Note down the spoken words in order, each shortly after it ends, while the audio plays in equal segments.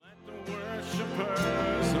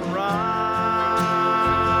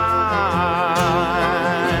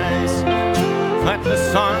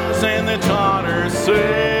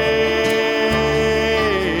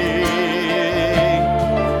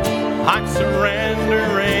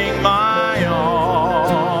surrendering my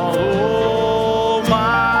all. Oh,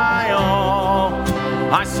 my all.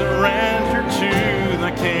 I surrender to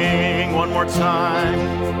the King. One more time.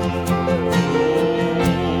 Oh,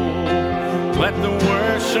 let the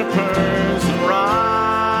worshipers arise.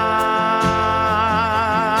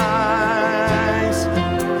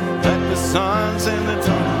 Let the sons and the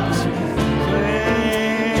daughters play.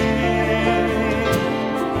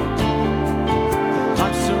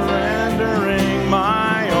 I'm surrendering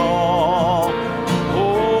my all.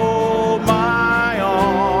 Oh, my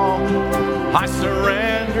all. I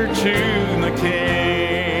surrender to the King.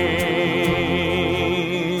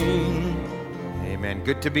 Amen.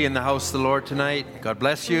 Good to be in the house of the Lord tonight. God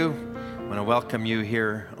bless you. I want to welcome you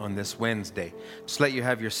here on this Wednesday. Just let you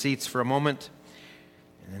have your seats for a moment,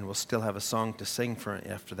 and then we'll still have a song to sing for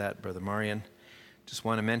after that, Brother Marian. Just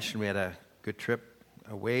want to mention we had a good trip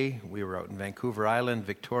away. We were out in Vancouver Island,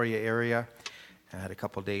 Victoria area. I had a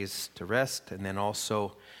couple days to rest, and then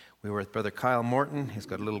also we were with Brother Kyle Morton. He's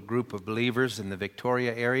got a little group of believers in the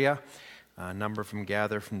Victoria area. A number of them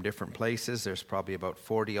gather from different places. There's probably about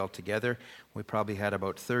 40 altogether. We probably had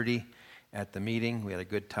about 30 at the meeting. We had a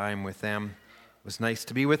good time with them. It was nice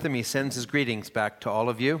to be with him. He sends his greetings back to all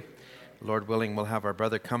of you. Lord willing, we'll have our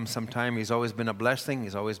brother come sometime. He's always been a blessing.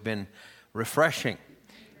 He's always been refreshing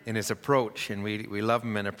in his approach, and we love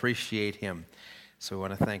him and appreciate him. So we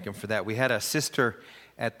want to thank him for that. We had a sister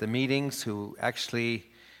at the meetings who actually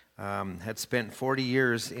had spent 40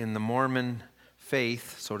 years in the Mormon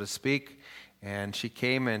faith, so to speak, and she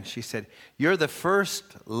came and she said, "You're the first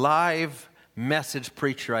live message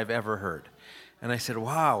preacher I've ever heard." And I said,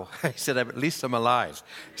 "Wow." I said, "At least I'm alive."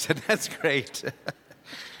 I said, "That's great."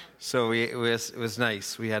 So it was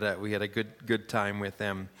nice. We had a good time with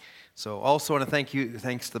them. So also want to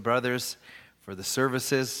thanks to the brothers for the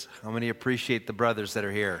services. How many appreciate the brothers that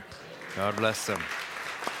are here? God bless them.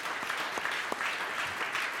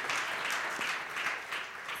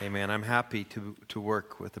 Amen. I'm happy to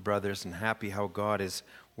work with the brothers and happy how God is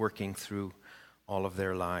working through all of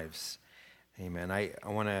their lives. Amen. I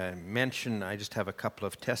want to mention, I just have a couple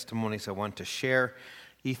of testimonies I want to share.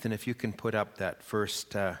 Ethan, if you can put up that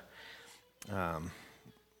first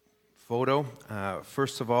photo.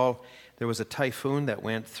 First of all, there was a typhoon that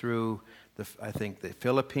went through, the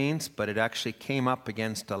Philippines, but it actually came up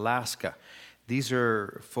against Alaska. These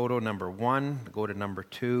are photo number 1. Go to number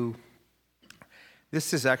 2.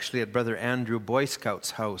 This is actually at Brother Andrew Boy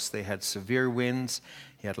Scout's house. They had severe winds.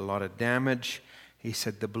 He had a lot of damage. He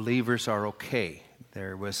said the believers are okay.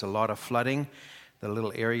 There was a lot of flooding. The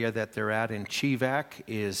little area that they're at in Chivac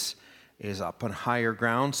is up on higher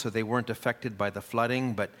ground, so they weren't affected by the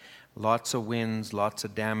flooding, but lots of winds, lots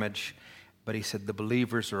of damage. But he said the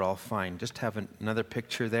believers are all fine. Just have another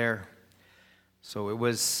picture there. So it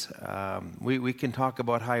was, we can talk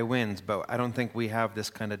about high winds, but I don't think we have this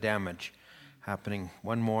kind of damage happening.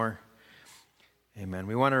 One more. Amen.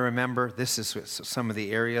 We want to remember, this is some of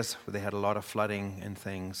the areas where they had a lot of flooding and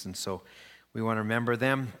things, and so we want to remember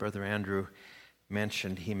them. Brother Andrew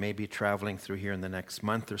mentioned he may be traveling through here in the next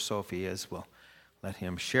month or so. If he is, we'll let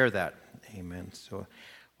him share that. Amen. So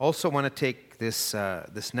also want to take this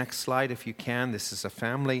next slide if you can. This is a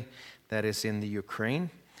family that is in the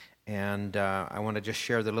Ukraine, and I want to just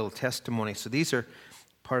share the little testimony. So these are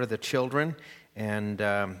part of the children, and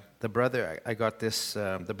the brother, I got this,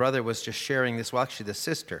 the brother was just sharing this, well actually the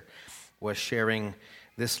sister was sharing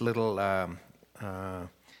this little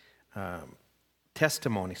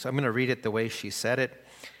testimony. So I'm going to read it the way she said it.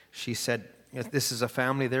 She said, this is a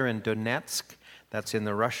family there in Donetsk, that's in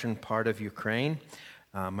the Russian part of Ukraine.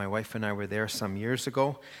 My wife and I were there some years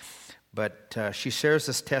ago. But she shares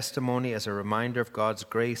this testimony as a reminder of God's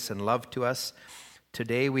grace and love to us.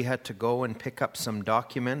 Today we had to go and pick up some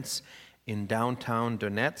documents in downtown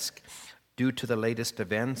Donetsk due to the latest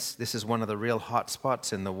events. This is one of the real hot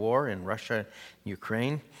spots in the war in Russia and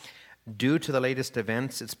Ukraine. Due to the latest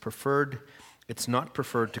events, it's not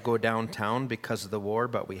preferred to go downtown because of the war,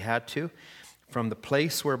 but we had to. From the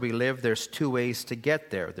place where we live, there's 2 ways to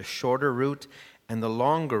get there, the shorter route and the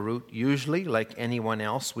longer route. Usually, like anyone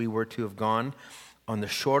else, we were to have gone on the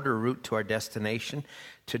shorter route to our destination.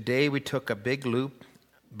 Today, we took a big loop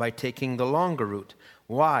by taking the longer route.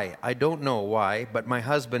 Why? I don't know why, but my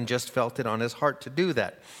husband just felt it on his heart to do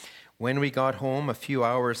that. When we got home a few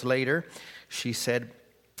hours later, she said,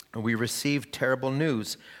 we received terrible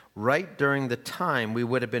news. Right during the time we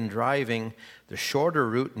would have been driving the shorter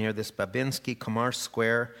route near this Babinsky Commerce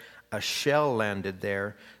Square, a shell landed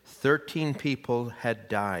there. 13 people had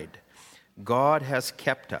died. God has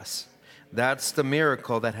kept us. That's the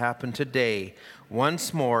miracle that happened today.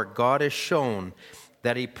 Once more, God has shown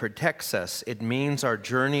that he protects us, it means our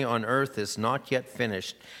journey on earth is not yet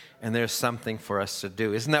finished and there's something for us to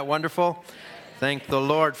do. Isn't that wonderful? Thank the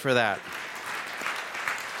Lord for that.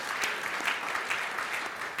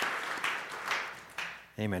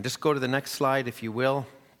 Amen. Just go to the next slide, if you will.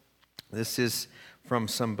 This is from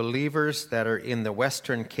some believers that are in the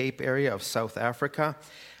Western Cape area of South Africa.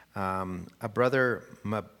 A brother,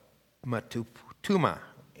 Matutuma,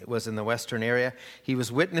 was in the western area. He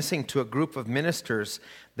was witnessing to a group of ministers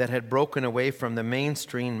that had broken away from the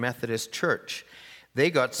mainstream Methodist church. They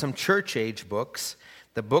got some church-age books.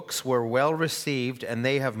 The books were well received, and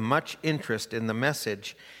they have much interest in the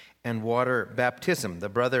message and water baptism. The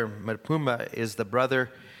brother Matupuma is the brother.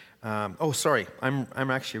 I'm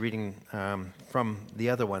actually reading from the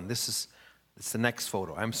other one. It's the next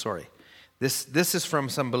photo. I'm sorry. This is from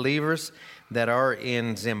some believers that are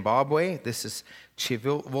in Zimbabwe. This is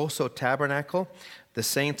Chivoso Tabernacle. The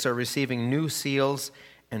saints are receiving new seals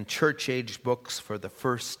and church-age books for the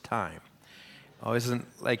first time. Oh, isn't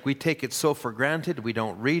like we take it so for granted. We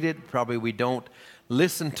don't read it. Probably we don't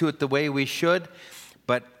listen to it the way we should.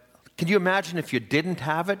 But can you imagine if you didn't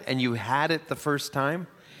have it and you had it the first time?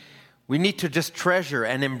 We need to just treasure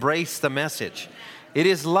and embrace the message. It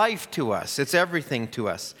is life to us. It's everything to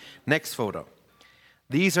us. Next photo.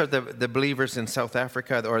 These are the believers in South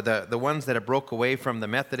Africa, or the ones that have broke away from the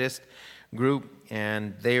Methodist group,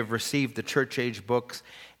 and they have received the church-age books,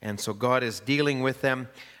 and so God is dealing with them.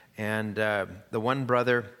 And the one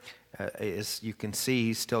brother, you can see,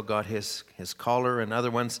 he's still got his collar and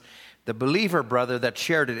other ones. The believer brother that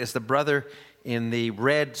shared it is the brother in the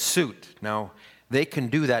red suit. Now, they can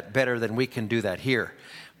do that better than we can do that here.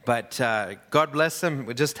 But God bless them.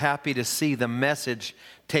 We're just happy to see the message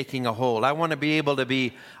taking a hold. I want to be able to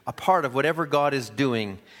be a part of whatever God is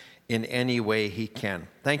doing in any way He can.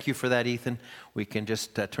 Thank you for that, Ethan. We can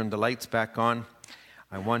just turn the lights back on.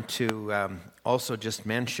 I want to also just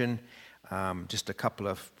mention just a couple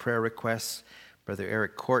of prayer requests. Brother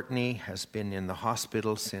Eric Courtney has been in the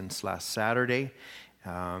hospital since last Saturday,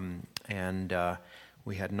 and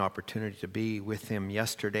we had an opportunity to be with him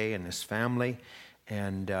yesterday and his family,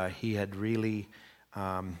 and he had really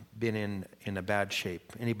been in a bad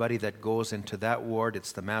shape. Anybody that goes into that ward,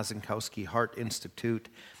 it's the Mazankowski Heart Institute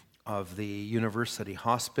of the University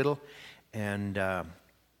Hospital, and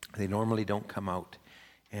they normally don't come out.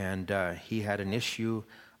 And he had an issue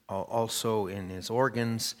also in his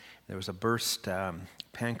organs. There was a burst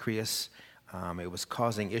pancreas. It was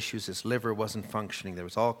causing issues. His liver wasn't functioning. There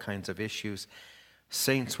was all kinds of issues.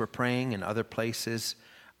 Saints were praying in other places.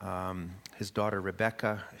 His daughter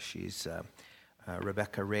Rebecca, she's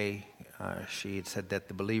Rebecca Ray. She had said that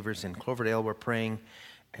the believers in Cloverdale were praying,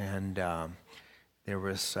 and there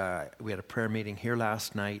was we had a prayer meeting here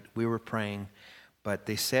last night. We were praying, but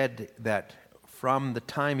they said that from the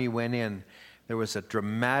time he went in, there was a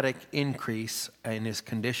dramatic increase in his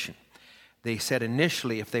condition. They said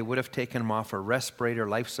initially if they would have taken him off a respirator,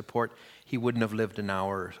 life support, he wouldn't have lived an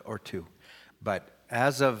hour or two. But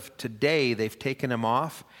as of today, they've taken him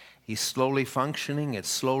off. He's slowly functioning. It's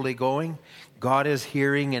slowly going. God is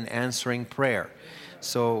hearing and answering prayer.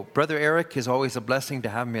 So Brother Eric is always a blessing to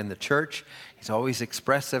have him in the church. He's always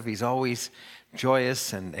expressive. He's always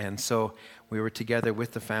joyous. And so we were together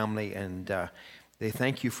with the family, and they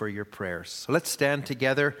thank you for your prayers. So let's stand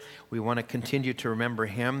together. We want to continue to remember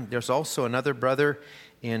him. There's also another brother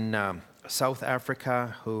in South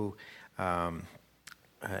Africa who a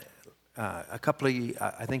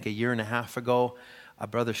year and a half ago,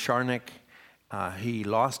 Brother Sharnik, he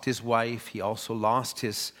lost his wife. He also lost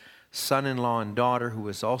his son-in-law and daughter, who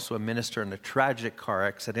was also a minister, in a tragic car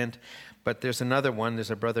accident. But there's another one.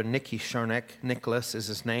 There's a brother, Nicky Sharnik. Nicholas is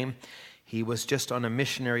his name. He was just on a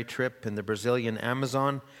missionary trip in the Brazilian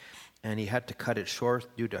Amazon, and he had to cut it short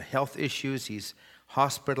due to health issues. He's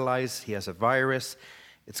hospitalized. He has a virus.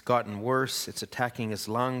 It's gotten worse. It's attacking his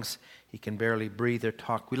lungs. He can barely breathe or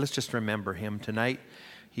talk. Let's just remember him tonight.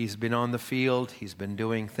 He's been on the field. He's been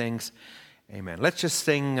doing things. Amen. Let's just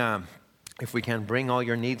sing, if we can, bring all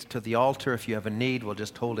your needs to the altar. If you have a need, we'll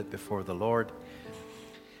just hold it before the Lord.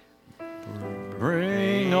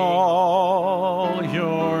 Bring all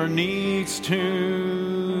your needs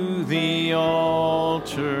to the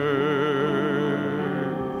altar.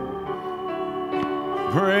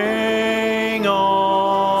 Bring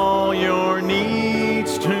all your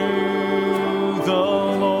needs to the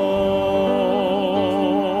Lord,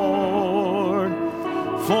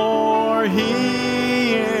 for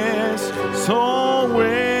He is so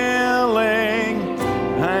willing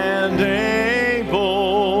and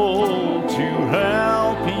able to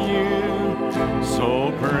help you.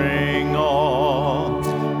 So bring all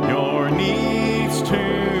your needs to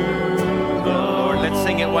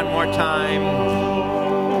one more time.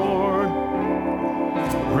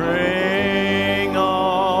 Bring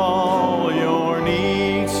all your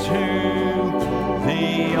needs to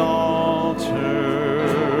the altar.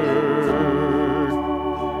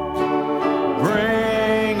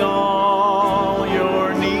 Bring all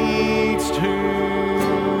your needs to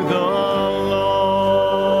the Lord,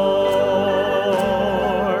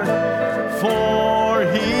 for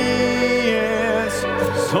He is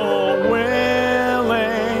so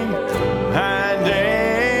willing and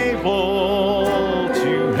able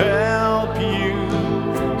to help you.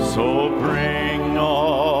 So bring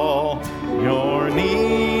all your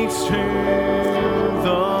needs to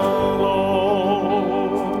the Lord.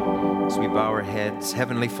 As we bow our heads,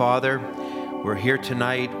 Heavenly Father, we're here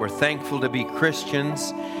tonight. We're thankful to be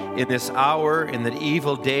Christians in this hour, in the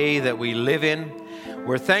evil day that we live in.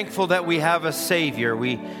 We're thankful that we have a Savior.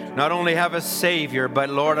 We not only have a Savior, but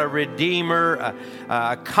Lord, a Redeemer,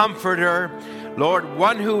 a Comforter. Lord,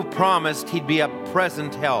 one who promised He'd be a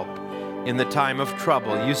present help in the time of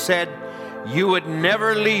trouble. You said you would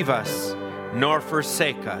never leave us nor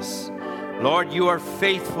forsake us. Lord, you are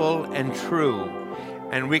faithful and true.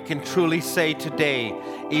 And we can truly say today,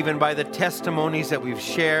 even by the testimonies that we've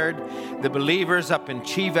shared, the believers up in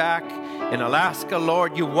Chivak, in Alaska,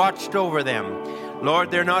 Lord, you watched over them.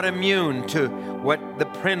 Lord, they're not immune to what the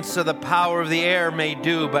prince of the power of the air may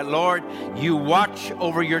do, but Lord, you watch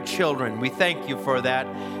over your children. We thank you for that.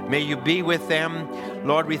 May you be with them.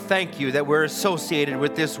 Lord, we thank you that we're associated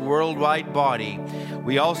with this worldwide body.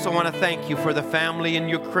 We also want to thank you for the family in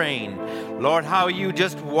Ukraine. Lord, how you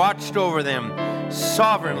just watched over them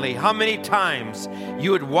sovereignly. How many times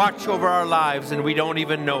you would watch over our lives and we don't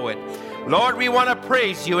even know it. Lord, we want to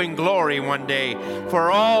praise you in glory one day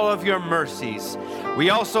for all of your mercies.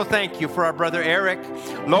 We also thank you for our brother Eric.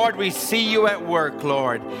 Lord, we see you at work,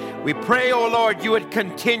 Lord. We pray, oh Lord, you would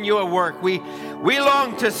continue at work. We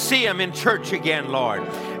long to see him in church again, Lord.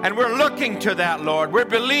 And we're looking to that, Lord. We're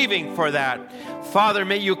believing for that. Father,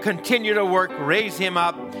 may you continue to work, raise him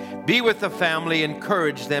up, be with the family,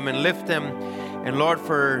 encourage them and lift them. And Lord,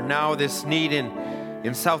 for now this need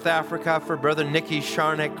in South Africa for Brother Nicky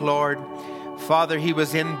Sharnik, Lord. Father, he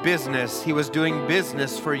was in business. He was doing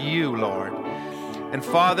business for you, Lord. And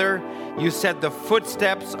Father, you said the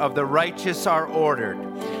footsteps of the righteous are ordered.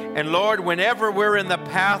 And Lord, whenever we're in the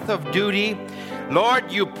path of duty,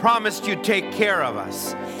 Lord, you promised you'd take care of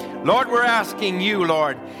us. Lord, we're asking you,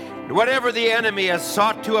 Lord, whatever the enemy has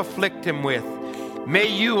sought to afflict him with, may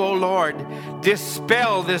you, O Lord,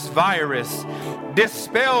 dispel this virus,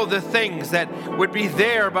 dispel the things that would be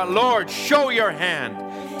there, but Lord, show your hand.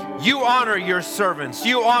 You honor your servants.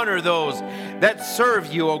 You honor those that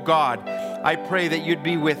serve you, O God. I pray that you'd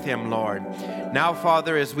be with him, Lord. Now,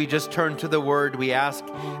 Father, as we just turn to the word, we ask,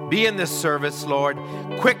 be in this service, Lord.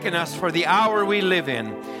 Quicken us for the hour we live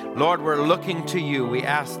in. Lord, we're looking to you. We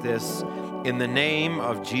ask this in the name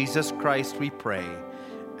of Jesus Christ, we pray.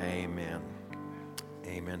 Amen.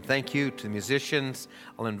 Amen. Thank you to the musicians.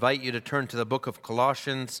 I'll invite you to turn to the book of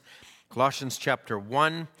Colossians, Colossians chapter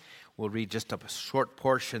 1. We'll read just a short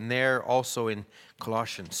portion there, also in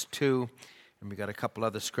Colossians 2. And we got a couple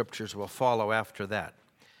other scriptures we'll follow after that.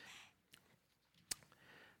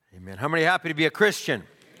 Amen. How many are happy to be a Christian?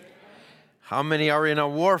 How many are in a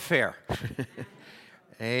warfare?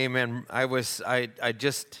 Amen. I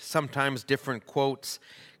just, sometimes different quotes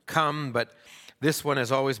come, but this one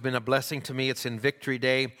has always been a blessing to me. It's in Victory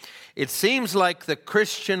Day. It seems like the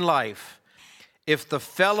Christian life, if the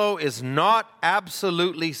fellow is not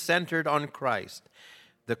absolutely centered on Christ,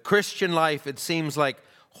 the Christian life, it seems like,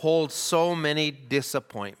 holds so many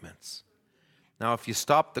disappointments. Now, if you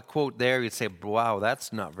stop the quote there, you'd say, wow,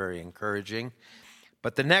 that's not very encouraging.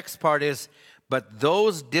 But the next part is, but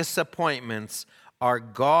those disappointments are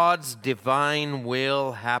God's divine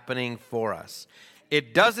will happening for us.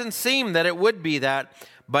 It doesn't seem that it would be that,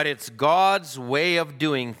 but it's God's way of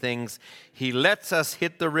doing things. He lets us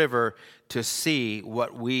hit the river to see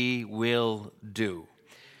what we will do.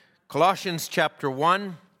 Colossians chapter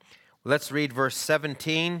 1, let's read verse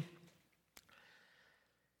 17.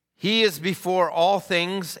 He is before all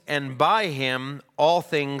things, and by him all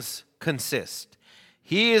things consist.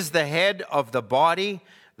 He is the head of the body,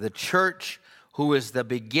 the church, who is the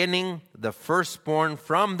beginning, the firstborn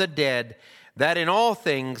from the dead, that in all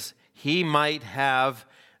things he might have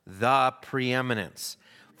the preeminence.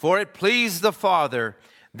 For it pleased the Father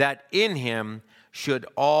that in him should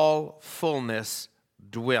all fullness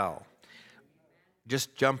dwell.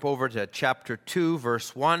 Just jump over to chapter 2,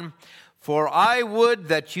 verse 1. For I would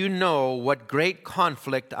that you know what great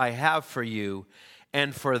conflict I have for you,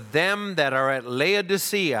 and for them that are at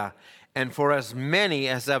Laodicea, and for as many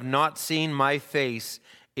as have not seen my face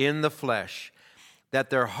in the flesh, that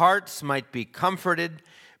their hearts might be comforted,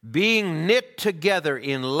 being knit together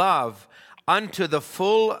in love unto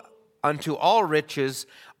all riches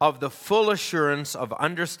of the full assurance of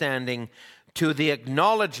understanding, to the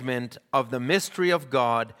acknowledgement of the mystery of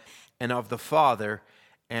God and of the Father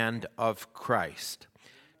and of Christ.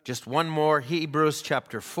 Just one more, Hebrews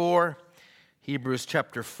chapter 4. Hebrews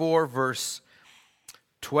chapter 4, verse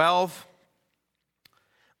 12.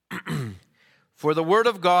 For the word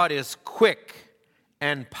of God is quick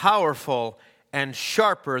and powerful and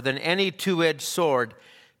sharper than any two-edged sword,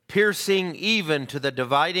 piercing even to the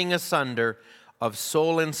dividing asunder of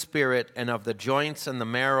soul and spirit, and of the joints and the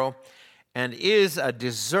marrow, and is a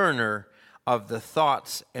discerner of the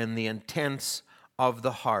thoughts and the intents of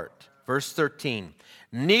the heart. Verse 13,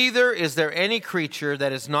 neither is there any creature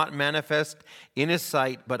that is not manifest in his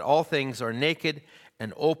sight, but all things are naked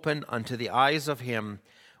and open unto the eyes of him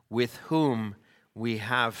with whom we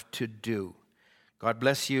have to do. God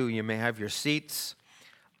bless you. You may have your seats.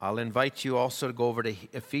 I'll invite you also to go over to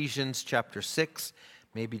Ephesians chapter 6.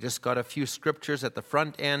 Maybe just got a few scriptures at the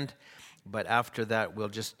front end, but after that we'll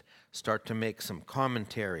just start to make some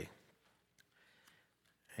commentary.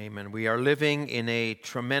 Amen. We are living in a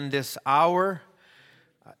tremendous hour.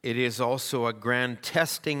 It is also a grand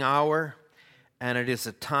testing hour, and it is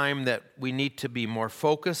a time that we need to be more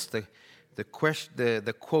focused.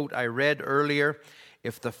 The quote I read earlier,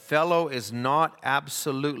 if the fellow is not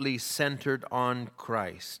absolutely centered on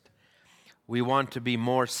Christ, we want to be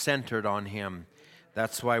more centered on him.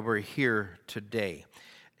 That's why we're here today.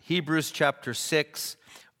 Hebrews chapter 6,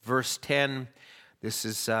 verse 10. This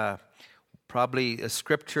is probably a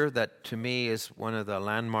scripture that to me is one of the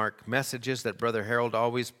landmark messages that Brother Harold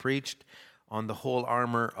always preached on the whole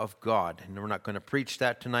armor of God. And we're not going to preach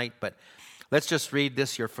that tonight, but let's just read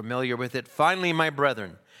this. You're familiar with it. Finally, my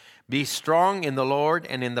brethren, be strong in the Lord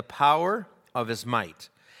and in the power of his might.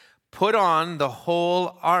 Put on the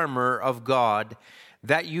whole armor of God,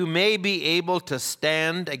 that you may be able to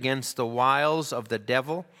stand against the wiles of the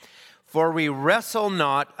devil. For we wrestle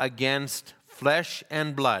not against flesh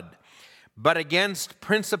and blood, but against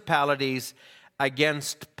principalities,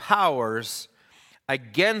 against powers,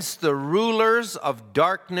 against the rulers of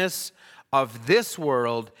darkness of this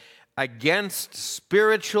world, against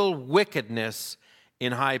spiritual wickedness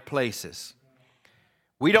in high places.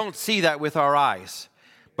 We don't see that with our eyes,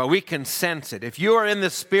 but we can sense it. If you are in the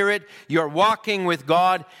Spirit, you're walking with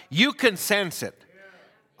God, you can sense it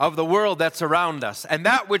of the world that's around us and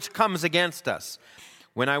that which comes against us.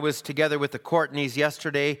 When I was together with the Courtneys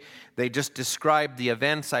yesterday, they just described the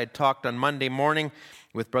events. I had talked on Monday morning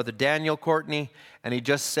with Brother Daniel Courtney, and he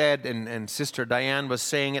just said, and Sister Diane was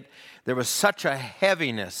saying it, there was such a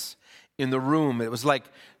heaviness in the room. It was like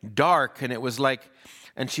dark, and it was like,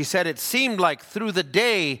 and she said it seemed like through the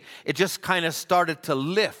day, it just kind of started to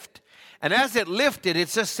lift. And as it lifted, it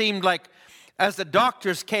just seemed like, as the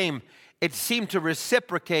doctors came, it seemed to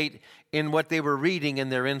reciprocate in what they were reading in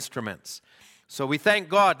their instruments. So we thank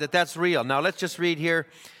God that that's real. Now let's just read here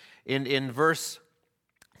in verse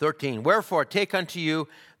 13. Wherefore, take unto you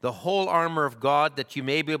the whole armor of God, that you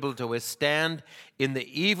may be able to withstand in the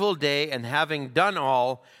evil day, and having done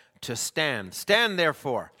all, to stand. Stand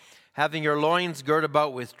therefore, having your loins girt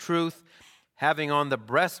about with truth, having on the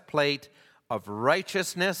breastplate of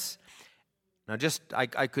righteousness. Now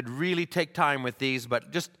I could really take time with these,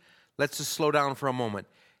 but let's just slow down for a moment.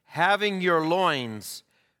 Having your loins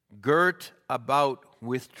girt about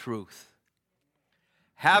with truth.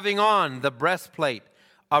 Having on the breastplate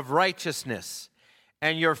of righteousness,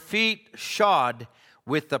 and your feet shod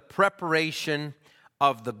with the preparation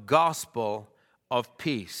of the gospel of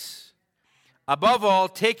peace. Above all,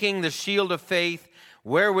 taking the shield of faith,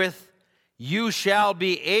 wherewith you shall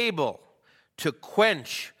be able to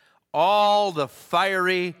quench all the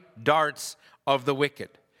fiery darts of the wicked.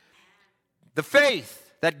 The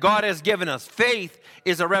faith that God has given us, faith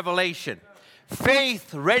is a revelation.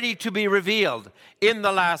 Faith ready to be revealed in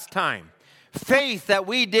the last time. Faith that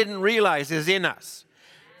we didn't realize is in us.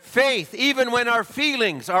 Faith, even when our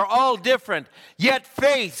feelings are all different, yet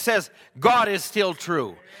faith says God is still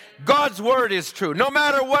true. God's word is true. No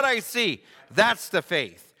matter what I see, that's the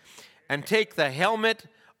faith. And take the helmet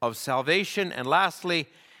of salvation, and lastly,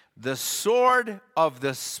 the sword of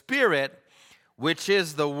the Spirit, which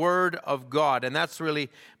is the word of God. And that's really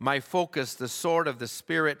my focus, the sword of the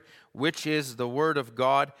Spirit, which is the word of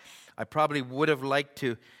God. I probably would have liked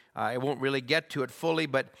to, I won't really get to it fully,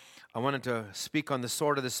 but I wanted to speak on the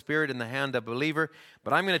sword of the Spirit in the hand of a believer.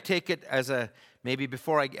 But I'm going to take it as maybe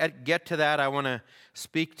before I get to that, I want to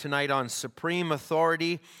speak tonight on supreme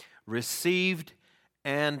authority, received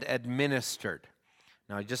and administered.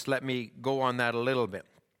 Now, just let me go on that a little bit.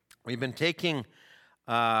 We've been taking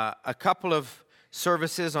a couple of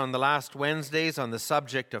services on the last Wednesdays on the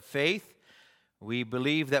subject of faith. We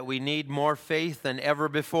believe that we need more faith than ever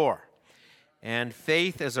before. And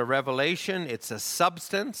faith is a revelation. It's a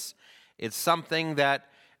substance. It's something that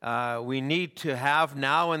we need to have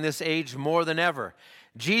now in this age more than ever.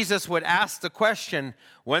 Jesus would ask the question,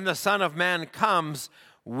 when the Son of Man comes,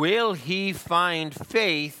 will he find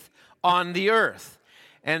faith on the earth?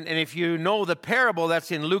 And if you know the parable,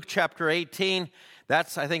 that's in Luke chapter 18,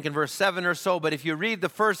 that's I think in verse 7 or so, but if you read the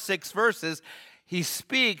first 6 verses,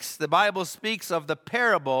 the Bible speaks of the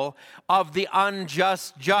parable of the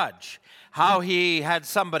unjust judge. How he had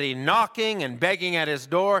somebody knocking and begging at his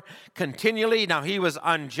door continually. Now he was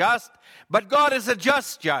unjust, but God is a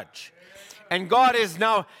just judge. And God is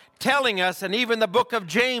now telling us, and even the book of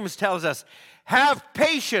James tells us, have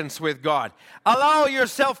patience with God. Allow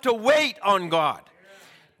yourself to wait on God.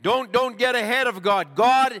 Don't get ahead of God.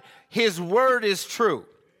 God, his word is true.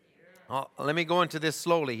 Well, let me go into this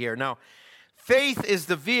slowly here. Now, faith is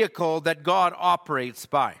the vehicle that God operates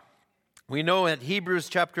by. We know at Hebrews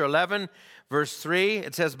chapter 11, verse 3,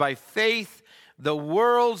 it says, by faith the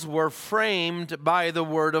worlds were framed by the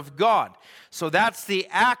word of God. So that's the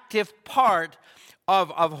active part of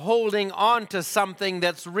holding on to something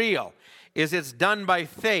that's real, is it's done by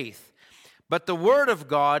faith. But the word of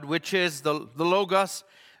God, which is the Logos,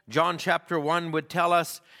 John chapter 1 would tell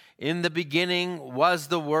us, in the beginning was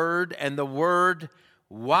the Word, and the Word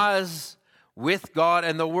was with God,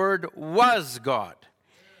 and the Word was God.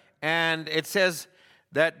 And it says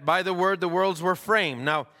that by the Word the worlds were framed.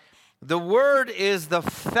 Now, the Word is the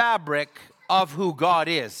fabric of who God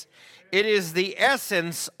is. It is the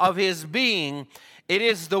essence of His being. It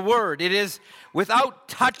is the Word. It is without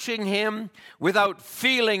touching Him, without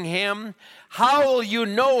feeling Him. How will you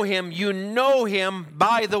know Him? You know Him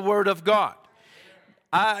by the Word of God.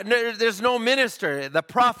 There's no minister, the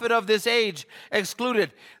prophet of this age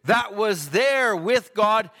excluded, that was there with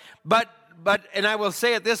God, but and I will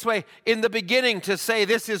say it this way, in the beginning to say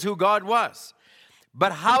this is who God was.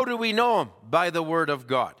 But how do we know Him? By the Word of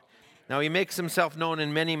God. Now He makes Himself known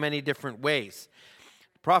in many, many different ways.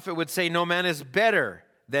 The prophet would say no man is better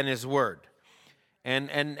than his Word.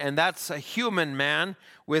 And that's a human man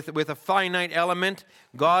with a finite element.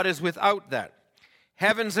 God is without that.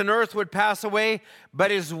 Heavens and earth would pass away, but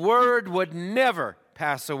His word would never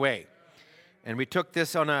pass away. And we took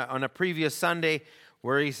this on a previous Sunday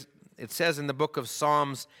where it says in the book of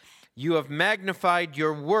Psalms, you have magnified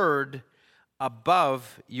your word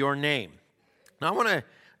above your name. Now I want to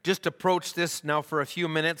just approach this now for a few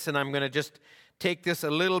minutes, and I'm going to just take this a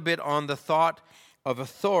little bit on the thought of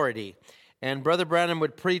authority. And Brother Branham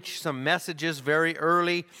would preach some messages very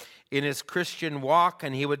early in his Christian walk,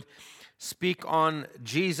 and he would speak on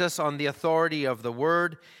Jesus, on the authority of the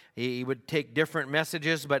Word. He would take different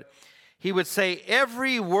messages, but he would say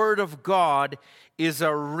every word of God is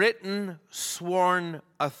a written, sworn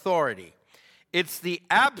authority. It's the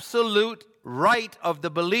absolute right of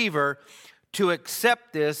the believer to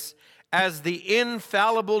accept this as the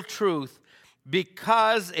infallible truth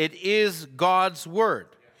because it is God's Word.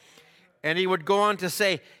 And he would go on to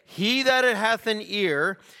say, he that hath an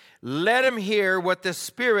ear, let him hear what the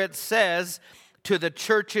Spirit says to the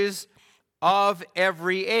churches of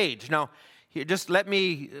every age. Now, just let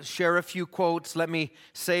me share a few quotes. Let me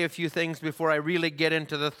say a few things before I really get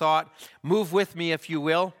into the thought. Move with me, if you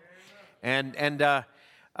will. And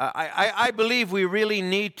I believe we really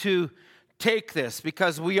need to take this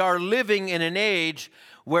because we are living in an age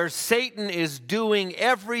where Satan is doing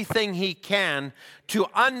everything he can to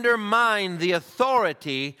undermine the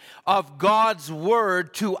authority of God's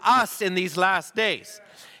Word to us in these last days.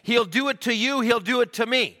 He'll do it to you, he'll do it to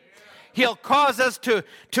me. He'll cause us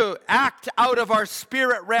to act out of our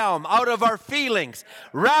spirit realm, out of our feelings,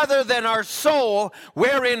 rather than our soul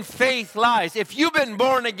wherein faith lies. If you've been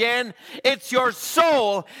born again, it's your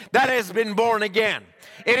soul that has been born again.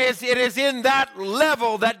 It is in that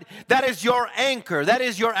level that is your anchor, that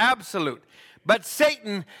is your absolute. But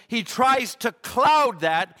Satan, he tries to cloud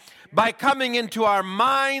that by coming into our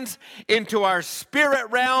minds, into our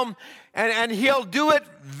spirit realm, and he'll do it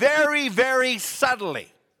very, very subtly.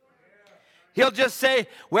 He'll just say,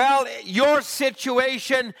 well, your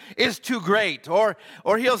situation is too great. Or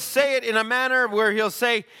he'll say it in a manner where he'll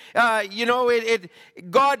say, God,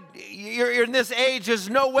 you're in this age, there's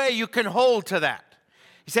no way you can hold to that.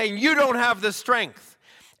 He's saying, you don't have the strength.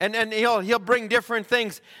 And he'll bring different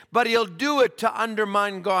things, but he'll do it to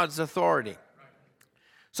undermine God's authority.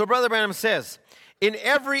 So Brother Branham says, In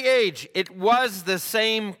every age, it was the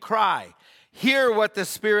same cry. Hear what the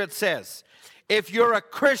Spirit says. If you're a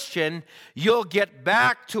Christian, you'll get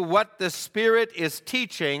back to what the Spirit is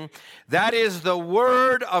teaching. That is the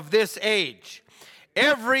word of this age.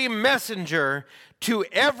 Every messenger to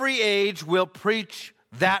every age will preach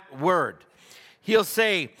that word. He'll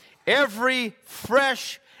say, every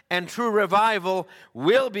fresh and true revival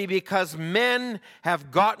will be because men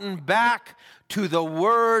have gotten back to the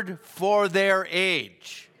word for their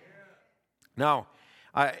age. Now,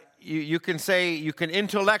 you can say, you can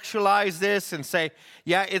intellectualize this and say,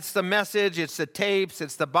 yeah, it's the message, it's the tapes,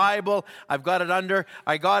 it's the Bible, I got it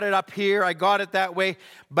up here, I got it that way,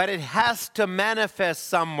 but it has to manifest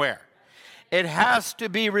somewhere. It has to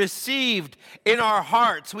be received in our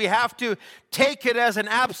hearts. We have to take it as an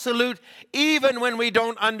absolute, even when we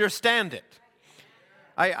don't understand it.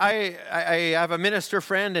 I have a minister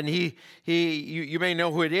friend, and you may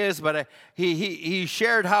know who it is, but he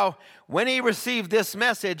shared how when he received this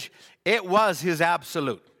message, it was his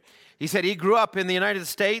absolute. He said he grew up in the United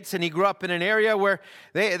States, and he grew up in an area where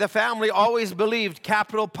the family always believed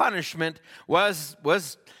capital punishment was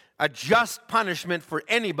a just punishment for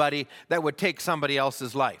anybody that would take somebody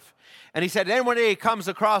else's life. And he said, then one day he comes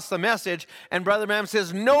across the message, and Brother Branham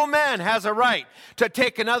says, no man has a right to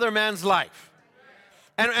take another man's life.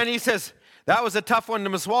 And he says, that was a tough one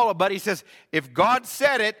to swallow, but he says, if God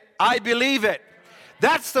said it, I believe it.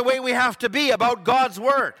 That's the way we have to be about God's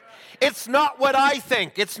word. It's not what I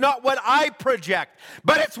think, it's not what I project,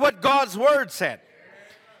 but it's what God's word said.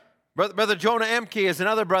 Brother Jonah Emke is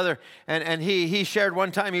another brother, and he shared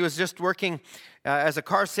one time he was just working as a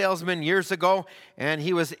car salesman years ago, and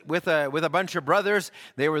he was with a bunch of brothers.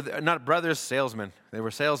 They were not brothers, salesmen. They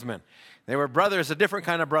were salesmen. They were brothers, a different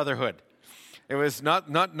kind of brotherhood. It was not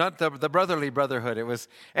the brotherly brotherhood. It was,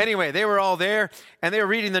 anyway, they were all there, and they were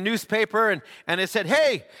reading the newspaper, and it said,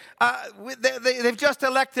 hey, they've just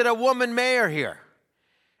elected a woman mayor here.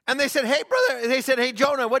 And they said, hey,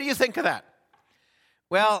 Jonah, what do you think of that?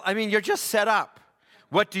 Well, I mean, you're just set up.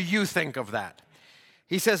 What do you think of that?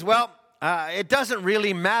 He says, well, it doesn't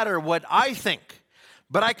really matter what I think,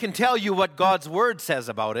 but I can tell you what God's word says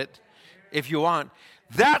about it, if you want.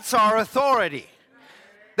 That's our authority.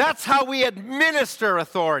 That's how we administer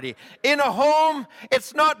authority. In a home,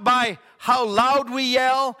 it's not by how loud we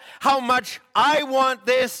yell, how much I want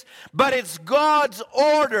this, but it's God's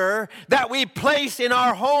order that we place in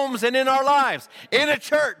our homes and in our lives. In a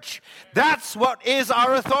church, that's what is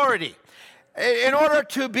our authority. In order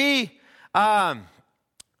to be an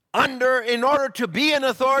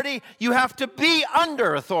authority, you have to be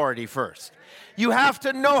under authority first. You have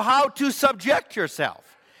to know how to subject yourself.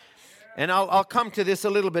 And I'll come to this a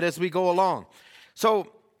little bit as we go along.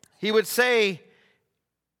 So he would say,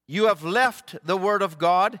 you have left the word of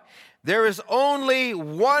God. There is only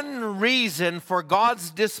one reason for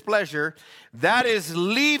God's displeasure. That is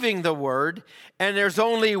leaving the word. And there's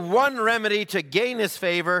only one remedy to gain his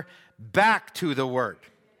favor, back to the word.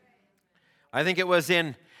 I think it was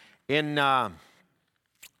in the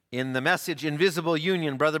message, Invisible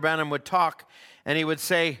Union, Brother Branham would talk, and he would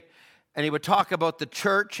say, and he would talk about the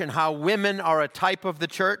church and how women are a type of the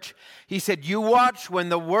church. He said, you watch when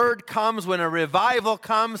the word comes, when a revival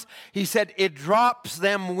comes, he said, it drops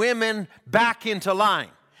them women back into line.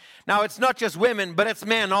 Now, it's not just women, but it's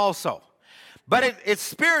men also. But it's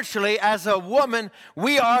spiritually, as a woman,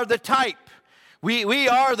 we are the type. We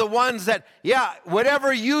are the ones that, yeah,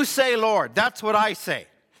 whatever you say, Lord, that's what I say.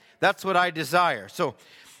 That's what I desire. So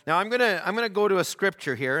now I'm gonna go to a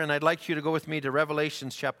scripture here, and I'd like you to go with me to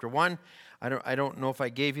Revelations chapter 1. I don't know if I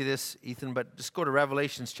gave you this, Ethan, but just go to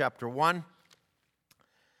Revelations chapter 1.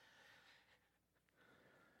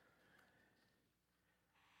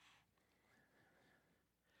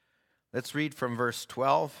 Let's read from verse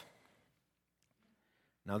 12.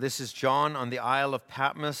 Now this is John on the Isle of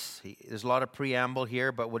Patmos. There's a lot of preamble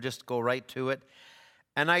here, but we'll just go right to it.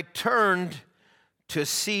 And I turned to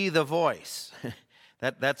see the voice.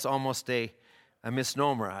 That's almost a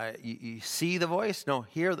misnomer. You see the voice? No,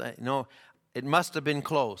 hear that? No, it must have been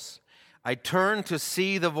close. I turned to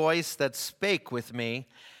see the voice that spake with me,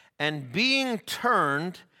 and being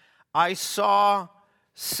turned, I saw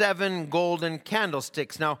 7 golden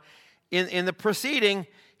candlesticks. Now, in the preceding,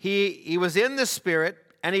 he was in the Spirit,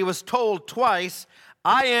 and he was told twice,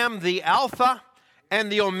 I am the Alpha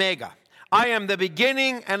and the Omega. I am the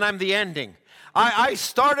beginning and I'm the ending. I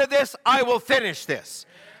started this, I will finish this.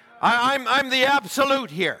 I'm the absolute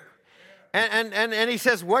here. And he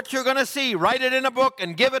says, what you're going to see, write it in a book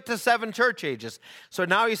and give it to 7 church ages. So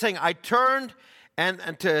now he's saying, I turned and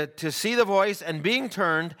to see the voice, and being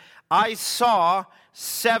turned, I saw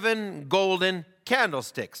 7 golden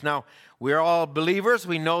candlesticks. Now, we're all believers.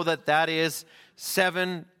 We know that that is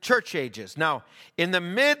 7 church ages. Now, in the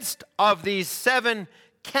midst of these 7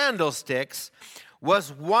 candlesticks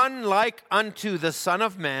was one like unto the Son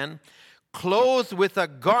of Man, clothed with a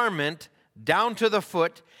garment down to the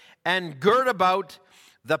foot, and girt about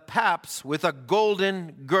the paps with a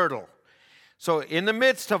golden girdle. So in the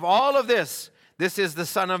midst of all of this, this is the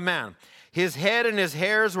Son of Man. His head and his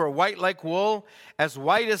hairs were white like wool, as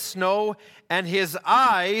white as snow, and his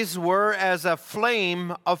eyes were as a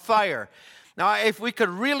flame of fire. Now, if we could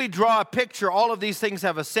really draw a picture, all of these things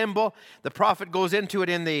have a symbol. The prophet goes into it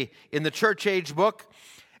in the church age book.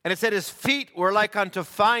 And it said, his feet were like unto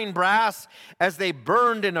fine brass, as they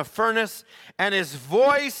burned in a furnace, and his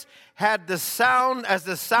voice had the sound as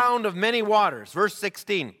the sound of many waters. Verse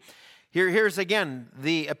 16. Here's again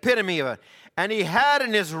the epitome of it. And he had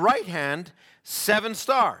in his right hand 7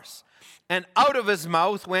 stars, and out of his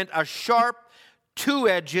mouth went a sharp,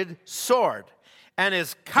 2-edged sword, and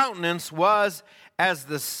his countenance was as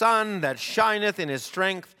the sun that shineth in his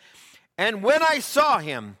strength. And when I saw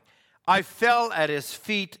him, I fell at his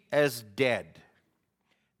feet as dead.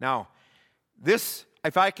 Now, this,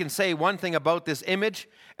 if I can say one thing about this image,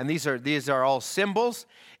 and these are all symbols,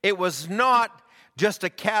 it was not just a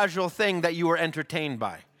casual thing that you were entertained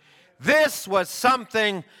by. This was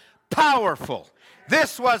something powerful.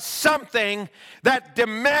 This was something that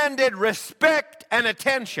demanded respect and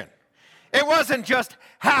attention. It wasn't just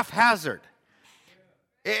haphazard.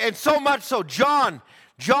 And so much so, John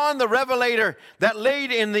the Revelator, that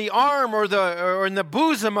laid in the arm or in the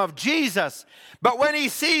bosom of Jesus. But when he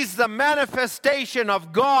sees the manifestation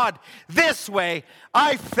of God this way,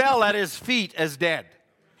 I fell at his feet as dead.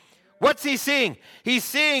 What's he seeing? He's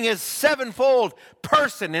seeing his 7-fold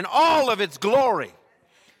person in all of its glory.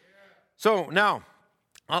 So now,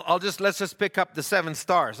 let's just pick up the 7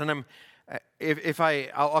 stars, and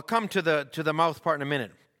I'll come to the mouth part in a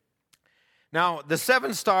minute. Now, the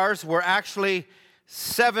 7 stars were actually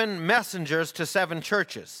 7 messengers to 7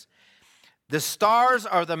 churches. The stars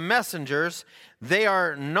are the messengers. They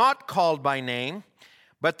are not called by name,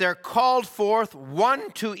 but they're called forth, one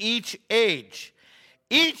to each age.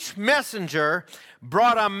 Each messenger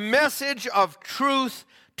brought a message of truth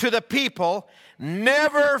to the people,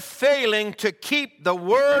 never failing to keep the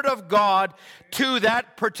word of God to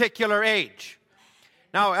that particular age.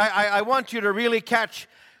 Now, I want you to really catch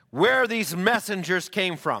where these messengers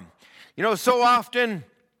came from. You know, so often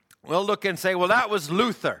we'll look and say, well, that was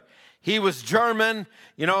Luther. He was German,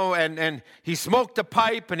 you know, and he smoked a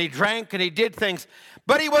pipe and he drank and he did things.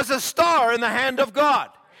 But he was a star in the hand of God.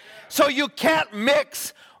 So you can't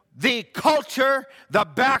mix the culture, the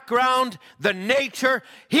background, the nature.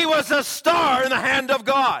 He was a star in the hand of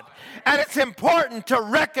God. And it's important to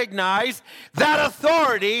recognize that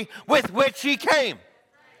authority with which he came.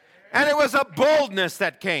 And it was a boldness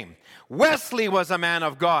that came. Wesley was a man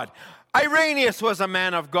of God. Irenaeus was a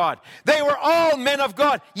man of God. They were all men of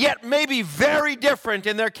God, yet maybe very different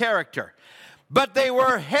in their character. But they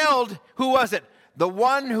were held, who was it? The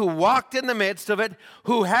one who walked in the midst of it,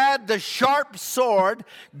 who had the sharp sword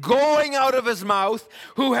going out of his mouth,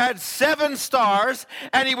 who had 7 stars,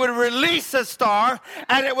 and he would release a star,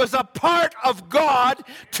 and it was a part of God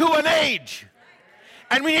to an age.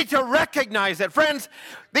 And we need to recognize that, friends,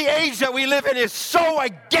 the age that we live in is so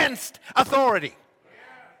against authority.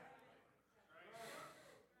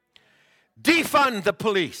 Defund the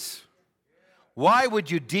police. Why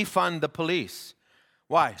would you defund the police?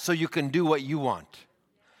 Why? So you can do what you want.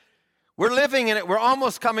 We're living in it. We're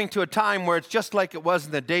almost coming to a time where it's just like it was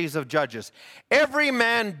in the days of Judges. Every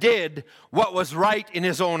man did what was right in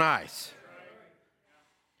his own eyes.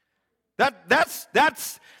 That's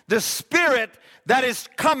the spirit that is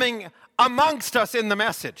coming amongst us in the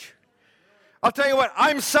message. I'll tell you what,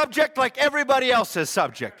 I'm subject like everybody else is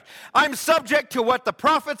subject. I'm subject to what the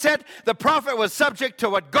prophet said. The prophet was subject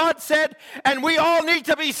to what God said. And we all need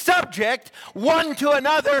to be subject one to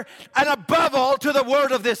another and above all to the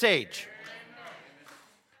word of this age.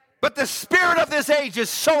 But the spirit of this age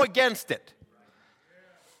is so against it.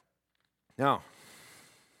 Now,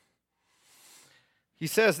 he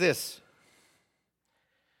says this.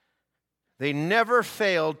 They never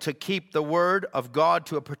failed to keep the word of God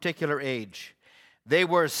to a particular age. They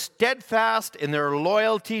were steadfast in their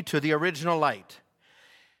loyalty to the original light.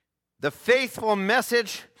 The faithful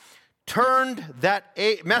messenger turned that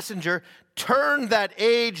age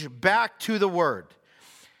back to the word.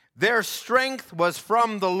 Their strength was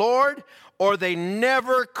from the Lord, or they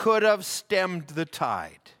never could have stemmed the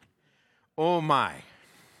tide. Oh my.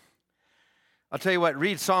 I'll tell you what,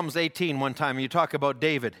 read Psalms 18 one time, and you talk about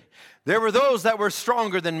David. There were those that were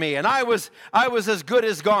stronger than me, and I was as good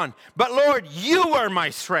as gone. But Lord, you are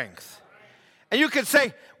my strength. And you could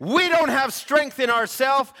say, we don't have strength in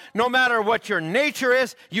ourselves, no matter what your nature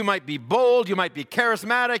is. You might be bold, you might be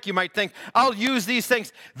charismatic, you might think, I'll use these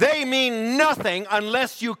things. They mean nothing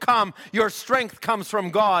unless your strength comes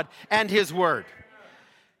from God and His Word.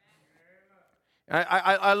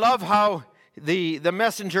 I love how the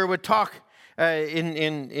messenger would talk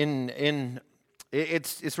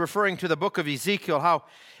it's referring to the book of Ezekiel, how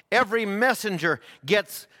every messenger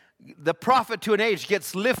the prophet to an age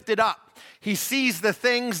gets lifted up. He sees the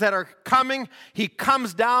things that are coming, he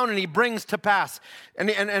comes down and he brings to pass.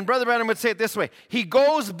 And Brother Branham would say it this way, he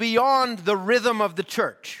goes beyond the rhythm of the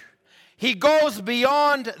church. He goes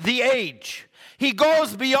beyond the age. He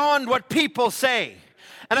goes beyond what people say.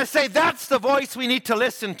 And I say that's the voice we need to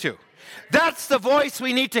listen to. That's the voice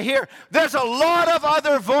we need to hear. There's a lot of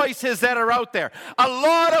other voices that are out there, a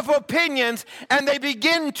lot of opinions, and they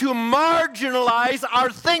begin to marginalize our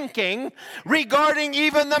thinking regarding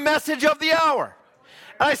even the message of the hour.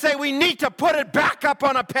 And I say we need to put it back up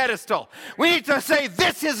on a pedestal. We need to say,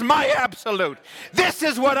 this is my absolute. This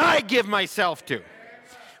is what I give myself to.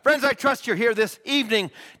 Friends, I trust you're here this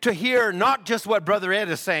evening to hear not just what Brother Ed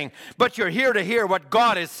is saying, but you're here to hear what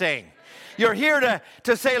God is saying. You're here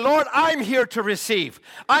to say, Lord, I'm here to receive.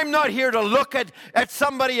 I'm not here to look at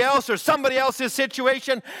somebody else or somebody else's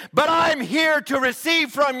situation, but I'm here to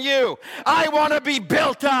receive from you. I want to be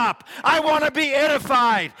built up. I want to be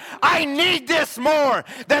edified. I need this more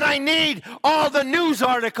than I need all the news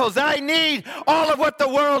articles, that I need all of what the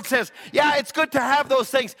world says. Yeah, it's good to have those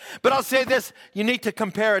things, but I'll say this, you need to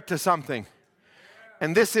compare it to something.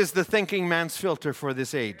 And this is the thinking man's filter for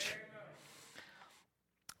this age.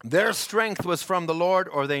 Their strength was from the Lord,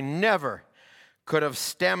 or they never could have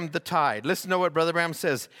stemmed the tide. Listen to what Brother Branham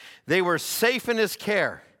says. They were safe in His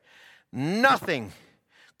care. Nothing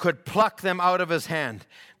could pluck them out of His hand.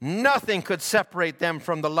 Nothing could separate them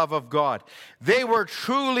from the love of God. They were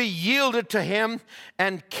truly yielded to Him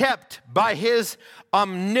and kept by His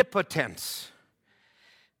omnipotence.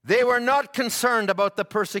 They were not concerned about the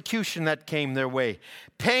persecution that came their way.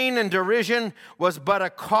 Pain and derision was but a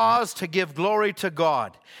cause to give glory to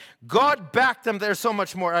God. God backed them. There's so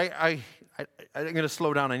much more. I'm going to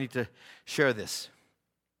slow down. I need to share this.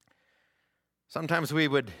 Sometimes we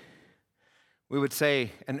would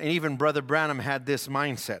say, and even Brother Branham had this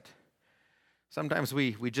mindset. Sometimes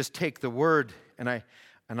we just take the word, and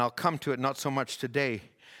I'll come to it not so much today,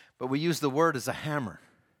 but we use the word as a hammer.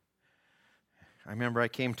 I remember I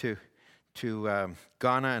came to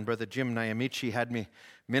Ghana, and Brother Jim Nyamichi had me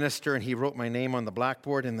minister, and he wrote my name on the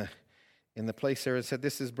blackboard in the place there and said,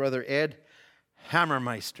 this is Brother Ed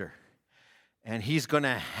Hammermeister, and he's going to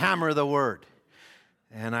hammer the word.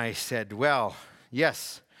 And I said, well,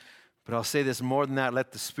 yes, but I'll say this more than that,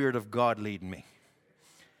 let the Spirit of God lead me.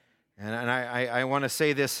 And I want to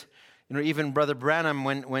say this, even Brother Branham,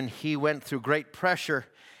 when he went through great pressure,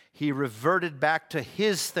 he reverted back to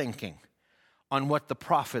his thinking on what the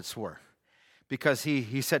prophets were. Because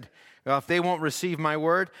he said, well, if they won't receive my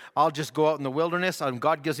word, I'll just go out in the wilderness, and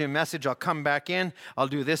God gives me a message, I'll come back in, I'll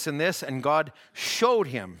do this and this, and God showed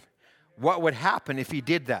him what would happen if he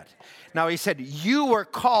did that. Now he said, you were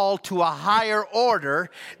called to a higher order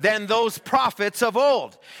than those prophets of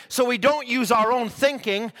old. So we don't use our own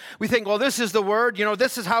thinking. We think, well, this is the word,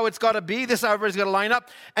 this is how it's got to be, this is how everybody's got to line up,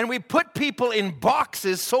 and we put people in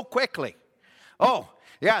boxes so quickly. Oh,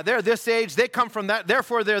 yeah, they're this age, they come from that,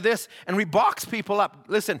 therefore they're this, and we box people up.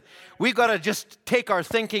 Listen, we've got to just take our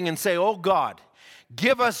thinking and say, oh God,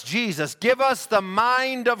 give us Jesus, give us the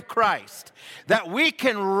mind of Christ, that we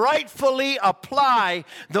can rightfully apply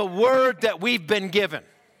the word that we've been given.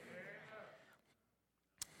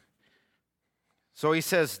 So he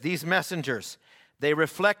says, these messengers, they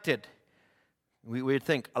reflected. We would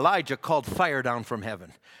think Elijah called fire down from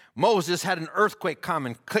heaven. Moses had an earthquake come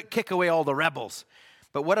and kick away all the rebels.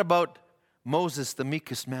 But what about Moses, the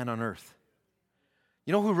meekest man on earth?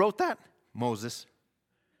 You know who wrote that? Moses.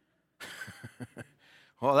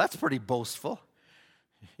 Well, that's pretty boastful.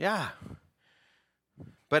 Yeah.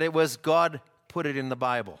 But it was God put it in the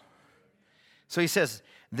Bible. So he says,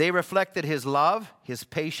 they reflected his love, his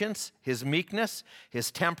patience, his meekness,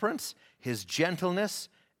 his temperance, his gentleness,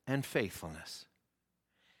 and faithfulness.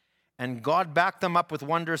 And God backed them up with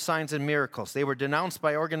wonders, signs, and miracles. They were denounced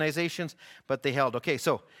by organizations, but they held. Okay,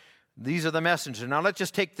 so these are the messengers. Now let's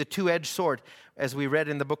just take the two-edged sword, as we read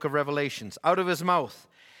in the book of Revelations. Out of his mouth,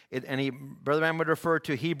 Brother Branham would refer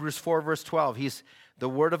to Hebrews 4, verse 12. The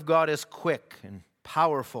word of God is quick and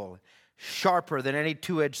powerful, sharper than any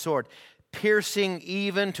two-edged sword, piercing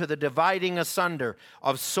even to the dividing asunder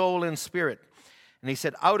of soul and spirit. And he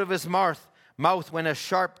said, out of his mouth went a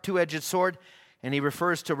sharp two-edged sword. And he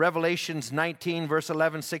refers to Revelations 19, verse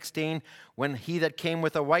 11, 16, when he that came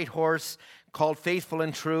with a white horse, called Faithful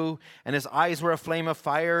and True, and his eyes were a flame of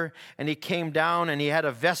fire, and he came down, and he had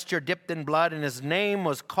a vesture dipped in blood, and his name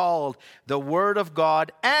was called the Word of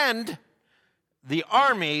God, and the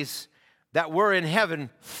armies that were in heaven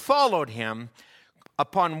followed him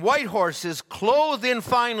upon white horses, clothed in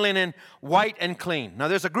fine linen, white and clean. Now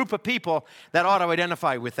there's a group of people that ought to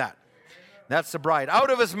identify with that. That's the bride.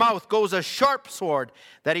 Out of his mouth goes a sharp sword,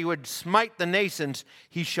 that he would smite the nations.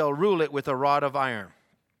 He shall rule it with a rod of iron.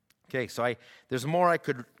 Okay, so there's more I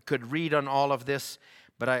could read on all of this,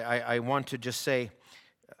 but I want to just say,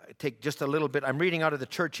 take just a little bit. I'm reading out of the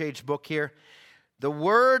Church Age book here. The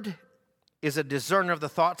Word is a discerner of the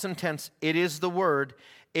thoughts and intents. It is the Word.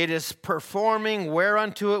 It is performing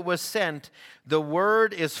whereunto it was sent. The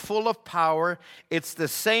Word is full of power. It's the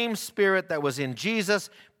same Spirit that was in Jesus,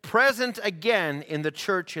 present again in the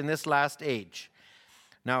church in this last age.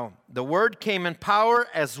 Now, the Word came in power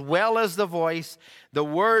as well as the voice. The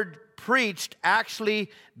Word preached actually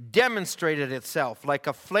demonstrated itself like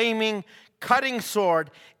a flaming, cutting sword.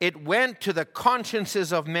 It went to the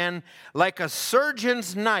consciences of men like a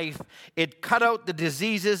surgeon's knife. It cut out the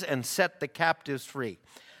diseases and set the captives free.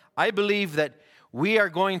 I believe that we are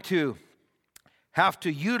going to have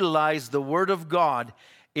to utilize the Word of God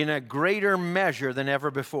in a greater measure than ever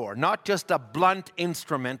before. Not just a blunt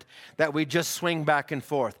instrument that we just swing back and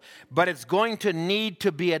forth, but it's going to need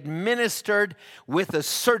to be administered with a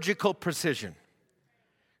surgical precision.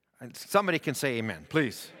 And somebody can say amen,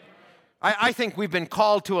 please. I think we've been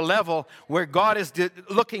called to a level where God is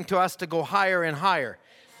looking to us to go higher and higher.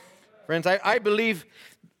 Friends, I believe,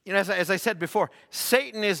 as I said before,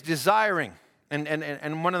 Satan is desiring,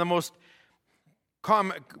 and one of the most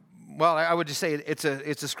common, well, I would just say it's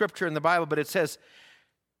a scripture in the Bible, but it says,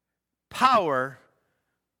 power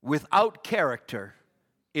without character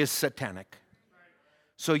is satanic.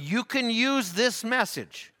 So you can use this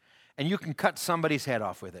message and you can cut somebody's head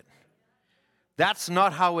off with it. That's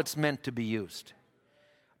not how it's meant to be used.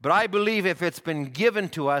 But I believe if it's been given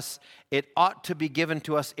to us, it ought to be given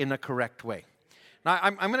to us in a correct way. Now,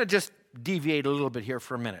 I'm going to just deviate a little bit here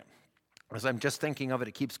for a minute. As I'm just thinking of it,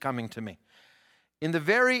 it keeps coming to me. In the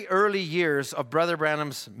very early years of Brother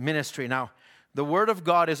Branham's ministry, now, the Word of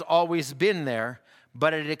God has always been there,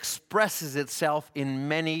 but it expresses itself in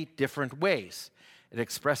many different ways. It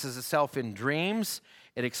expresses itself in dreams.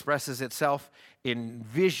 It expresses itself in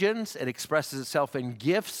visions. It expresses itself in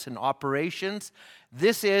gifts and operations.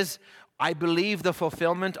 This is, I believe, the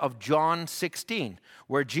fulfillment of John 16,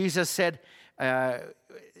 where Jesus said,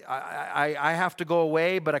 I have to go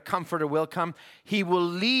away, but a comforter will come. He will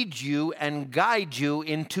lead you and guide you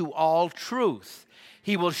into all truth.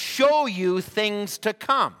 He will show you things to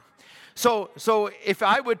come. So if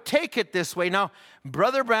I would take it this way, now,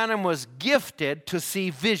 Brother Branham was gifted to see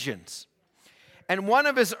visions. And one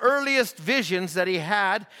of his earliest visions that he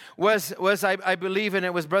had was I believe, and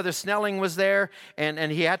it was Brother Snelling was there,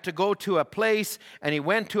 and he had to go to a place, and he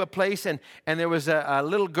went to a place, and there was a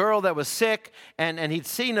little girl that was sick, and he'd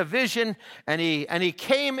seen a vision, and he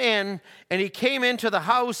came in, and he came into the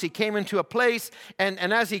house, he came into a place, and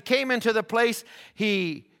as he came into the place,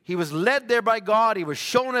 he was led there by God, he was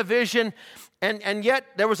shown a vision, and yet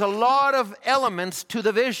there was a lot of elements to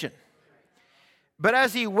the vision. But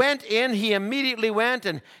as he went in, he immediately went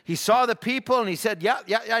and he saw the people and he said, yeah,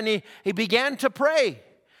 and he began to pray.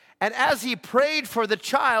 And as he prayed for the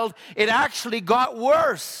child, it actually got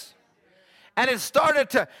worse. And it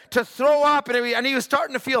started to throw up and he was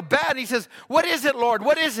starting to feel bad. And he says, what is it, Lord?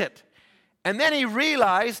 What is it? And then he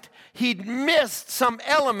realized he'd missed some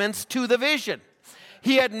elements to the vision.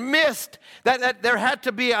 He had missed that there had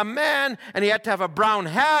to be a man, and he had to have a brown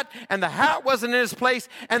hat, and the hat wasn't in his place,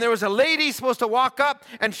 and there was a lady supposed to walk up,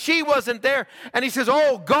 and she wasn't there, and he says,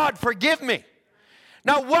 oh, God, forgive me.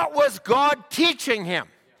 Now, what was God teaching him?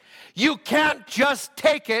 You can't just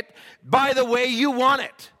take it by the way you want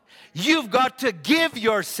it. You've got to give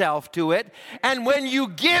yourself to it, and when you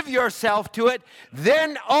give yourself to it,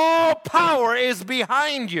 then all power is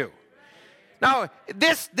behind you. Now,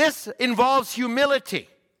 this involves humility.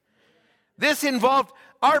 This involved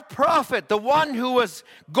our prophet, the one who was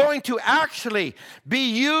going to actually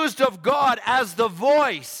be used of God as the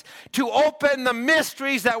voice to open the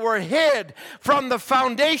mysteries that were hid from the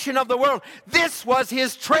foundation of the world. This was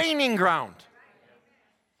his training ground.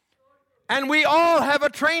 And we all have a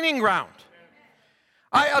training ground.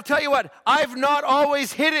 I'll tell you what, I've not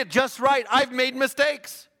always hit it just right. I've made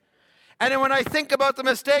mistakes. And then when I think about the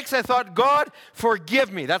mistakes, I thought, God,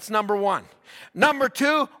 forgive me. That's number one. Number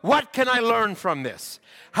two, what can I learn from this?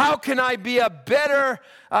 How can I be a better,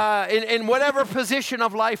 in whatever position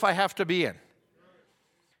of life I have to be in?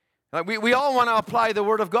 We all want to apply the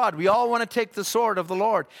Word of God. We all want to take the sword of the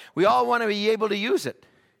Lord. We all want to be able to use it.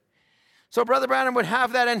 So Brother Branham would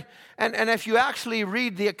have that, and if you actually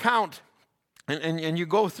read the account and you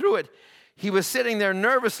go through it, he was sitting there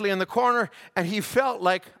nervously in the corner, and he felt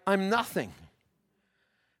like, I'm nothing.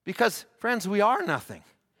 Because, friends, we are nothing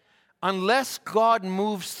unless God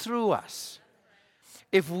moves through us.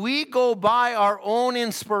 If we go by our own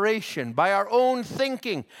inspiration, by our own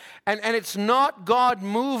thinking, and it's not God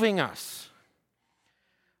moving us.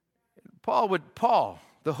 Paul,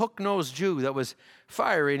 the hook-nosed Jew that was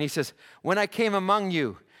fiery, and he says, when I came among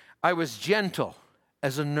you, I was gentle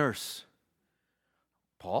as a nurse.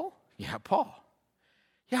 Paul? Yeah, Paul.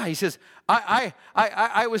 Yeah, he says, I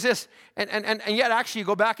was this, and yet actually you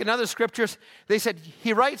go back in other scriptures, they said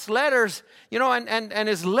he writes letters, and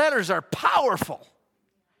his letters are powerful.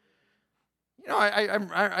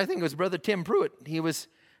 I think it was Brother Tim Pruitt. He was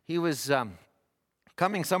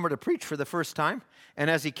coming somewhere to preach for the first time, and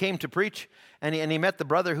as he came to preach, and he met the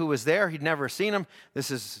brother who was there, he'd never seen him. This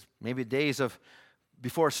is maybe days of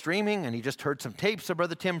before streaming, and he just heard some tapes of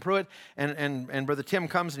Brother Tim Pruitt, and Brother Tim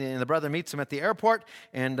comes, and the brother meets him at the airport,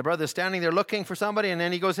 and the brother's standing there looking for somebody, and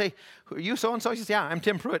then he goes, hey, are you so-and-so? He says, yeah, I'm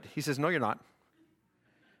Tim Pruitt. He says, no, you're not.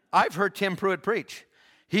 I've heard Tim Pruitt preach.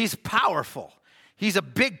 He's powerful. He's a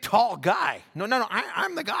big, tall guy. No,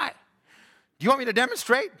 I'm the guy. Do you want me to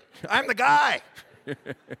demonstrate? I'm the guy.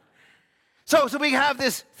 So we have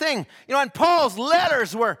this thing, and Paul's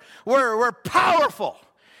letters were powerful.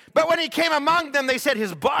 But when he came among them, they said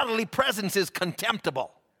his bodily presence is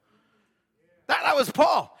contemptible. That was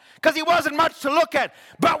Paul, because he wasn't much to look at.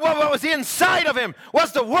 But what was inside of him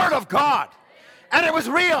was the Word of God, and it was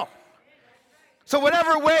real. So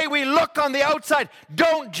whatever way we look on the outside,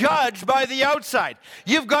 don't judge by the outside.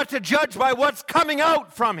 You've got to judge by what's coming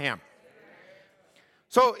out from him.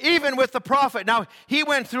 So even with the prophet, now he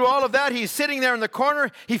went through all of that. He's sitting there in the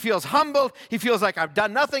corner. He feels humbled. He feels like I've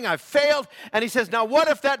done nothing. I've failed. And he says, now what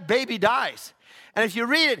if that baby dies? And if you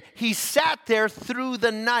read it, he sat there through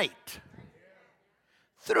the night.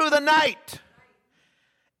 Through the night.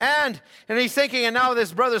 And he's thinking, and now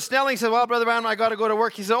this Brother Snelling says, well, Brother Branham, I got to go to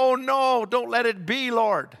work. He said, oh no, don't let it be,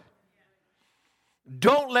 Lord.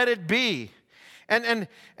 Don't let it be. And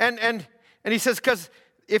he says, because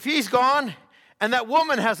if he's gone, and that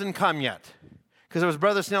woman hasn't come yet, because it was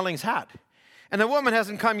Brother Snelling's hat. And the woman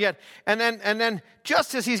hasn't come yet. And then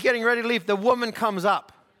just as he's getting ready to leave, the woman comes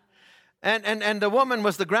up. And the woman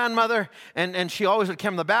was the grandmother, and she always would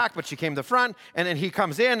come in the back, but she came to the front. And then he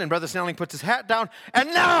comes in, and Brother Snelling puts his hat down. And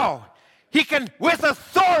now he can, with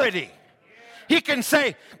authority, he can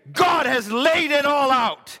say, God has laid it all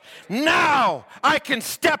out. Now I can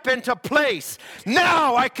step into place.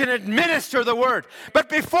 Now I can administer the word. But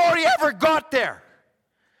before he ever got there,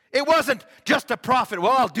 it wasn't just a prophet.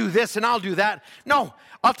 Well, I'll do this and I'll do that. No,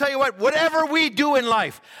 I'll tell you what, whatever we do in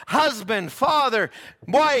life, husband, father,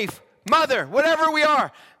 wife, mother, whatever we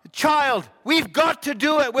are, child, we've got to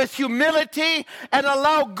do it with humility and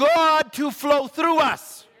allow God to flow through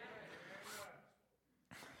us.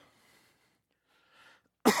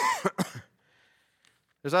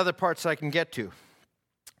 There's other parts I can get to.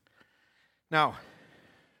 Now,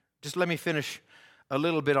 just let me finish a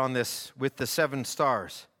little bit on this with the 7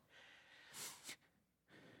 stars.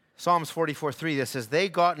 Psalms 44:3, that says, they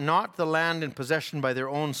got not the land in possession by their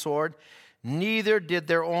own sword, neither did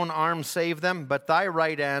their own arm save them, but thy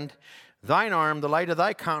right hand, thine arm, the light of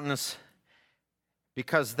thy countenance,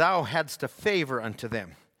 because thou hadst a favor unto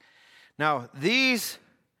them. Now, these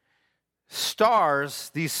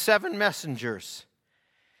stars, these 7 messengers,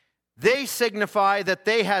 they signify that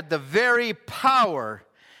they had the very power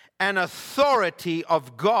and authority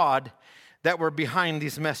of God that were behind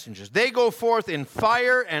these messengers. They go forth in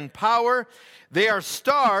fire and power. They are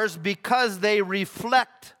stars because they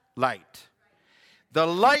reflect light. The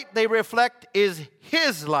light they reflect is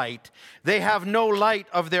His light. They have no light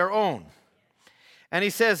of their own. And he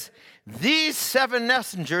says, these 7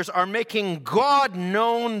 messengers are making God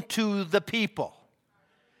known to the people.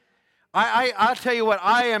 I'll tell you what,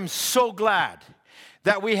 I am so glad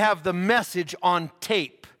that we have the message on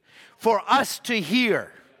tape for us to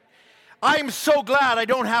hear. I'm so glad I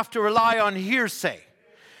don't have to rely on hearsay.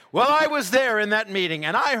 Well, I was there in that meeting,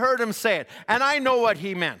 and I heard him say it, and I know what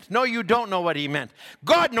he meant. No, you don't know what he meant.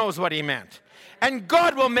 God knows what he meant. And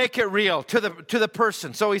God will make it real to the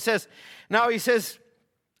person. So he says,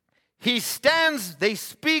 He stands, they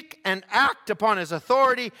speak and act upon his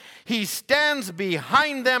authority. He stands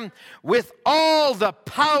behind them with all the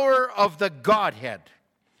power of the Godhead.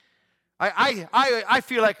 I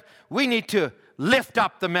feel like we need to lift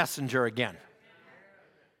up the messenger again.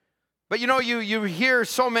 But you know, you hear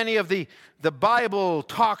so many of the Bible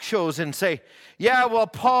talk shows and say, yeah, well,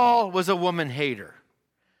 Paul was a woman hater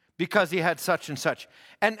because he had such and such.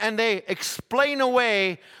 And they explain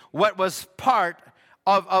away what was part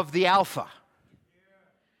of the alpha.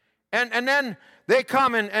 And then they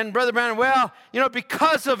come and Brother Branham, well, you know,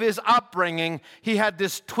 because of his upbringing, he had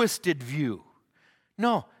this twisted view.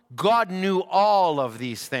 No, God knew all of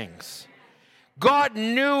these things. God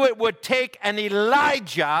knew it would take an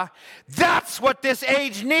Elijah. That's what this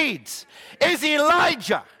age needs, is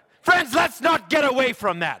Elijah. Friends, let's not get away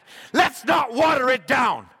from that. Let's not water it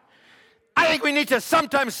down. I think we need to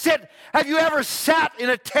sometimes sit. Have you ever sat in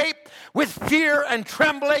a tape with fear and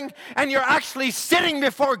trembling, and you're actually sitting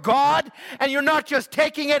before God, and you're not just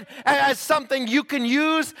taking it as something you can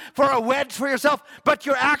use for a wedge for yourself, but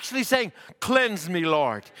you're actually saying, cleanse me,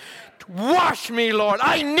 Lord. Wash me, Lord.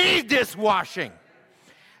 I need this washing.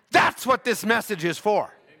 That's what this message is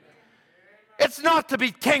for. It's not to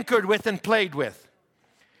be tinkered with and played with.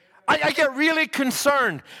 I get really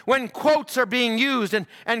concerned when quotes are being used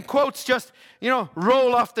and quotes just, you know,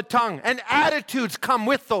 roll off the tongue. And attitudes come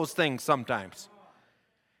with those things sometimes.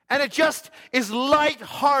 And it just is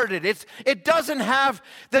light-hearted. It doesn't have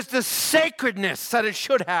the sacredness that it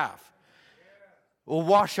should have. Well,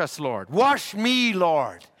 wash us, Lord. Wash me,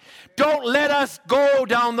 Lord. Don't let us go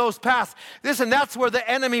down those paths. Listen, that's where the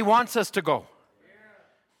enemy wants us to go.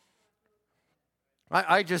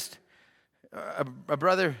 A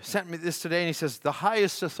brother sent me this today, and he says, the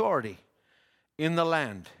highest authority in the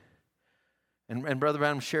land, and Brother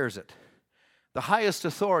Branham shares it, the highest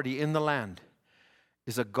authority in the land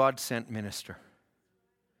is a God-sent minister.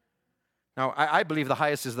 Now, I believe the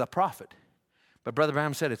highest is the prophet, but Brother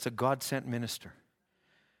Branham said it's a God-sent minister.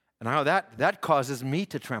 And how that causes me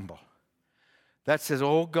to tremble. That says,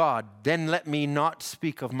 oh God, then let me not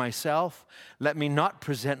speak of myself. Let me not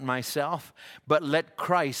present myself, but let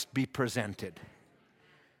Christ be presented.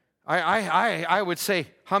 I would say,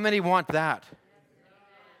 how many want that?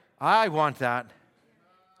 I want that.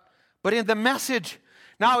 But in the message,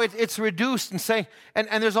 now it's reduced and say,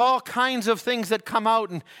 and there's all kinds of things that come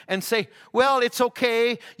out and say, well, it's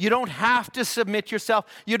okay. You don't have to submit yourself.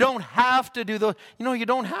 You don't have to do those. You know, you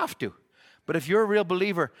don't have to. But if you're a real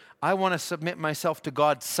believer, I want to submit myself to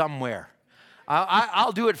God somewhere.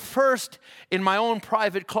 I'll do it first in my own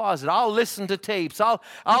private closet. I'll listen to tapes. I'll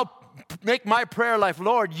make my prayer life,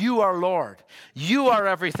 Lord, you are Lord. You are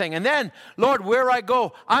everything. And then, Lord, where I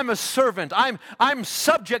go, I'm a servant. I'm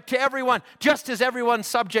subject to everyone, just as everyone's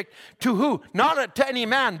subject to who? Not to any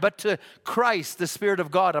man, but to Christ, the Spirit of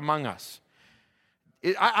God among us.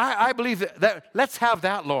 I believe that let's have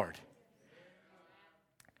that, Lord.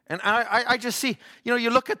 And I just see, you know, you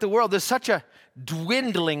look at the world, there's such a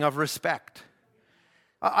dwindling of respect.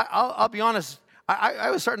 I'll be honest,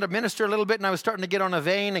 I was starting to minister a little bit, and I was starting to get on a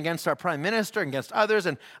vein against our prime minister, against others,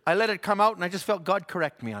 and I let it come out, and I just felt God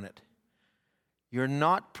correct me on it. You're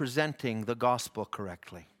not presenting the gospel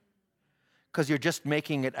correctly because you're just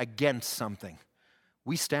making it against something.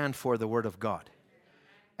 We stand for the Word of God.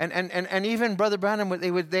 And even Brother Branham,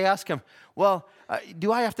 they ask him, well,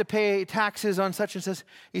 do I have to pay taxes on such and such?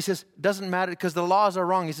 He says, doesn't matter because the laws are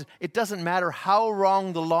wrong. He says, it doesn't matter how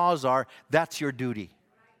wrong the laws are. That's your duty.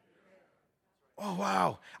 Oh,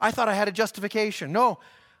 wow. I thought I had a justification. No,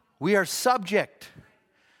 we are subject.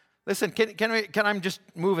 Listen, I'm just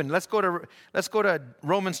moving. Let's go to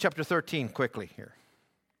Romans chapter 13 quickly here.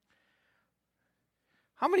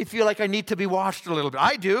 How many feel like I need to be washed a little bit?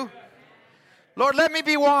 I do. Lord, let me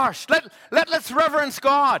be washed. Let's reverence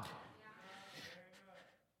God.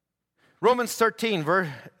 Romans 13,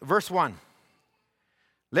 verse 1.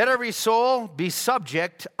 Let every soul be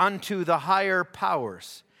subject unto the higher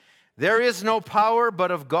powers. There is no power but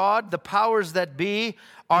of God. The powers that be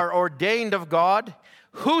are ordained of God.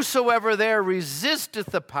 Whosoever there resisteth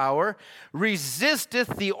the power,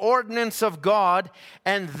 resisteth the ordinance of God,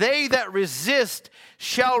 and they that resist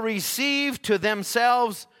shall receive to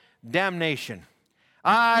themselves damnation.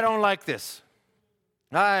 I don't like this.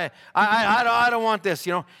 I don't want this.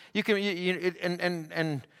 You know, you can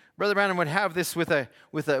and Brother Branham would have this with a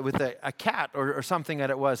cat or something that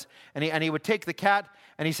it was, and he would take the cat,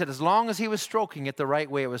 and he said as long as he was stroking it the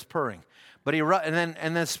right way, it was purring. But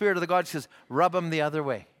then the Spirit of the God says, rub him the other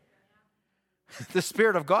way. The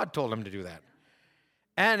Spirit of God told him to do that.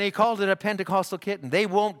 And he called it a Pentecostal kitten. They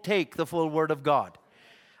won't take the full Word of God.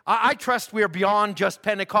 I trust we're beyond just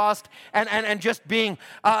Pentecost and just being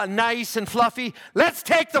nice and fluffy. Let's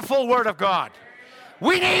take the full Word of God.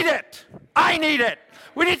 We need it. I need it.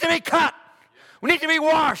 We need to be cut. We need to be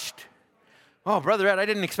washed. Oh, Brother Ed, I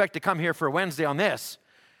didn't expect to come here for Wednesday on this.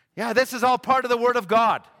 Yeah, this is all part of the Word of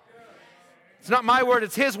God. It's not my word,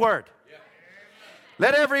 it's His word.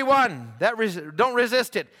 Let everyone, don't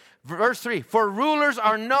resist it. Verse 3, for rulers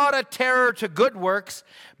are not a terror to good works,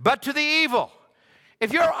 but to the evil.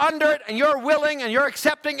 If you're under it and you're willing and you're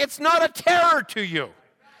accepting, it's not a terror to you.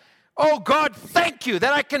 Oh God, thank you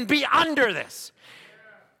that I can be under this.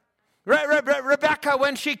 Rebecca,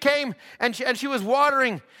 when she came and she was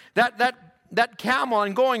watering that camel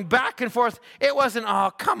and going back and forth, it wasn't,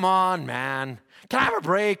 oh, come on, man. Can I have a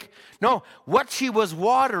break? No, what she was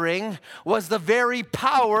watering was the very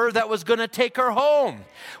power that was going to take her home.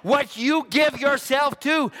 What you give yourself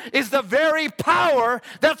to is the very power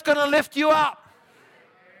that's going to lift you up.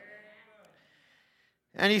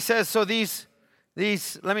 And he says, so these,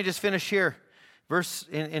 let me just finish here.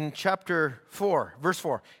 In chapter 4, verse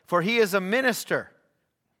 4. For he is a minister.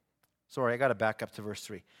 Sorry, I got to back up to verse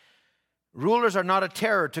 3. Rulers are not a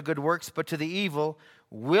terror to good works, but to the evil.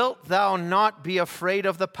 Wilt thou not be afraid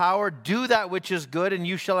of the power? Do that which is good, and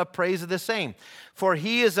you shall have praise of the same. For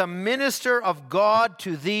he is a minister of God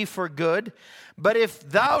to thee for good. But if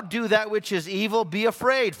thou do that which is evil, be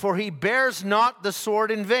afraid, for he bears not the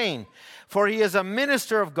sword in vain. For he is a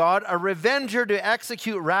minister of God, a revenger to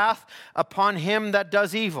execute wrath upon him that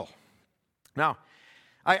does evil. Now,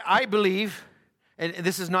 I believe, and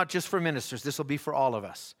this is not just for ministers, this will be for all of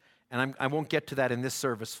us. And I won't get to that in this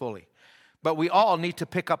service fully. But we all need to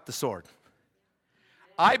pick up the sword.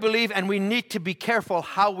 I believe, and we need to be careful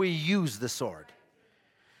how we use the sword.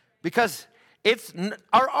 Because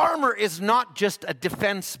our armor is not just a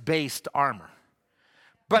defense-based armor.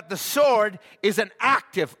 But the sword is an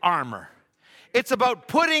active armor. It's about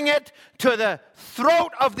putting it to the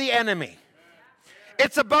throat of the enemy.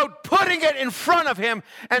 It's about putting it in front of him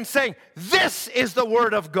and saying, this is the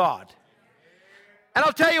word of God. And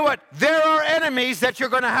I'll tell you what, there are enemies that you're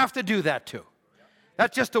going to have to do that to.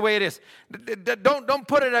 That's just the way it is. Don't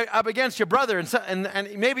put it up against your brother,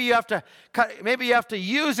 and maybe you have to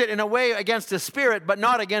use it in a way against the spirit, but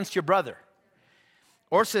not against your brother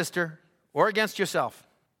or sister or against yourself.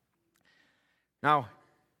 Now,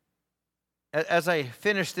 as I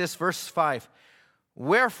finish this, verse 5,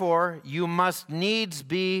 wherefore you must needs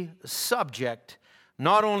be subject,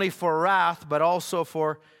 not only for wrath, but also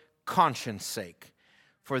for conscience sake.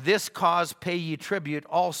 For this cause pay ye tribute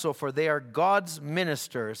also, for they are God's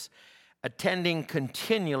ministers, attending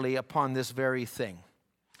continually upon this very thing.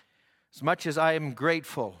 As much as I am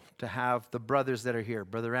grateful to have the brothers that are here,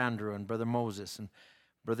 Brother Andrew and Brother Moses and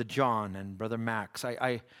Brother John and Brother Max,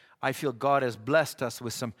 I feel God has blessed us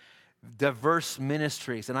with some diverse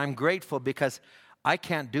ministries. And I'm grateful because I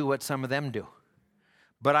can't do what some of them do.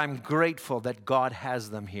 But I'm grateful that God has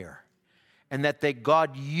them here. And that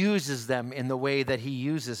God uses them in the way that He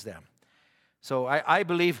uses them. So I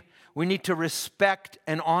believe we need to respect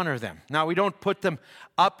and honor them. Now, we don't put them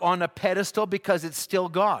up on a pedestal because it's still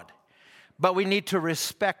God. But we need to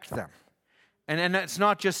respect them. And it's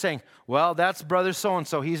not just saying, well, that's brother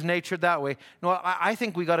so-and-so, he's natured that way. No, I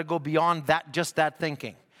think we got to go beyond that, just that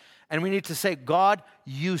thinking. And we need to say, God,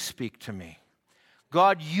 you speak to me.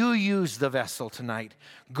 God, you use the vessel tonight.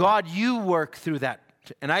 God, you work through that.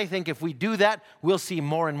 And I think if we do that, we'll see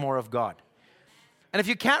more and more of God. And if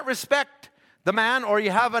you can't respect the man, or you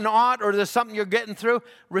have an ought, or there's something you're getting through,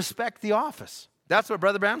 respect the office. That's what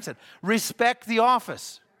Brother Branham said. Respect the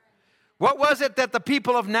office. What was it that the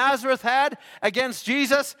people of Nazareth had against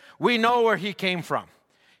Jesus? We know where he came from.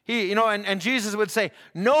 And Jesus would say,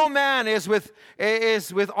 no man is with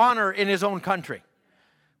honor in his own country.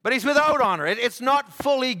 But he's without honor. It's not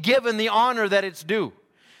fully given the honor that it's due.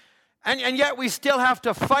 And yet we still have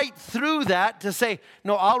to fight through that to say,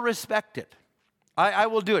 no, I'll respect it. I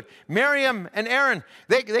will do it. Miriam and Aaron,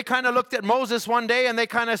 they kind of looked at Moses one day and they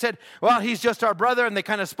kind of said, well, he's just our brother, and they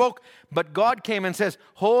kind of spoke. But God came and says,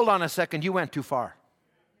 hold on a second, you went too far.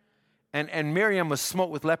 And Miriam was smote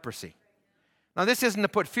with leprosy. Now, this isn't to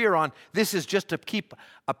put fear on. This is just to keep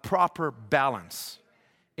a proper balance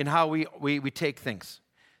in how we take things.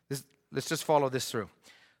 Let's just follow this through.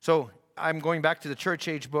 So I'm going back to the church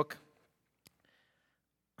age book.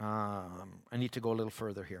 I need to go a little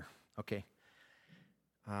further here. Okay.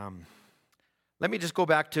 Let me just go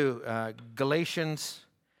back to Galatians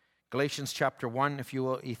chapter 1, if you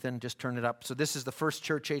will, Ethan. Just turn it up. So this is the first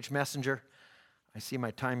church age messenger. I see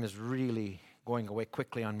my time is really going away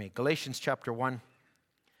quickly on me. Galatians chapter 1.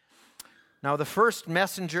 Now the first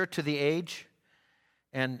messenger to the age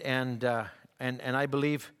and I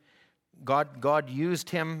believe God used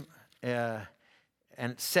him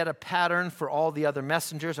and set a pattern for all the other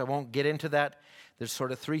messengers. I won't get into that. There's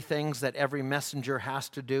sort of three things that every messenger has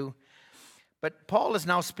to do. But Paul is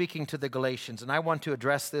now speaking to the Galatians, and I want to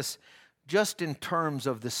address this just in terms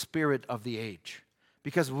of the spirit of the age,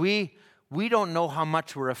 because we don't know how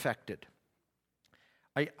much we're affected.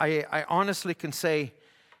 I honestly can say,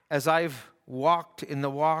 as I've walked in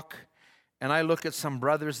the walk, and I look at some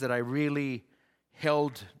brothers that I really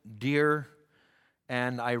held dear,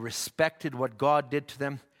 and I respected what God did to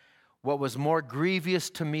them, what was more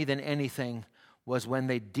grievous to me than anything was when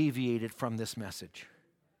they deviated from this message.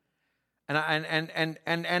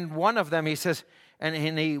 And one of them, he says,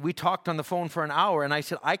 we talked on the phone for an hour, and I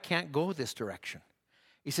said, I can't go this direction.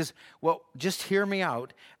 He says, well, just hear me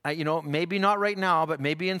out. Maybe not right now, but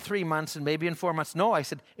maybe in 3 months and maybe in 4 months. No, I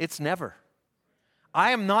said, it's never.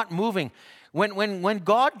 I am not moving. When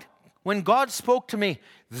God spoke to me,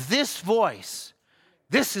 this voice,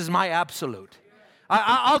 this is my absolute.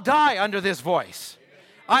 I'll die under this voice.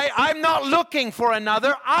 I'm not looking for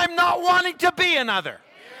another. I'm not wanting to be another.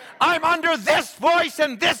 I'm under this voice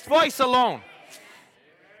and this voice alone.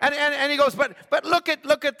 And he goes, but look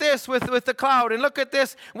at this with the cloud, and look at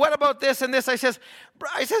this. What about this and this? I says,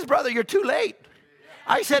 brother, you're too late.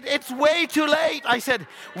 I said, it's way too late. I said,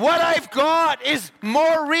 what I've got is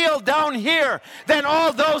more real down here than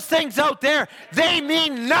all those things out there. They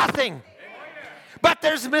mean nothing. But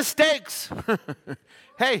there's mistakes.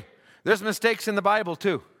 Hey, there's mistakes in the Bible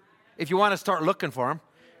too, if you want to start looking for them.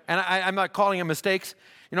 And I'm not calling them mistakes,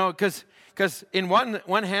 because in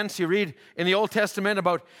one hand you read in the Old Testament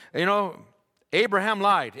about, Abraham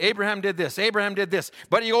lied. Abraham did this. Abraham did this.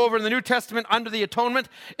 But you go over in the New Testament under the atonement,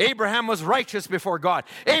 Abraham was righteous before God.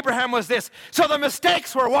 Abraham was this. So the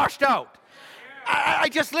mistakes were washed out. I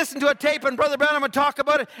just listened to a tape and Brother Branham would talk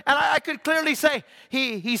about it, and I could clearly say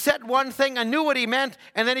he said one thing, I knew what he meant,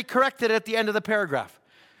 and then he corrected it at the end of the paragraph.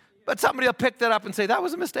 But somebody will pick that up and say, that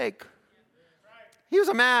was a mistake. He was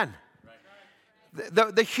a man.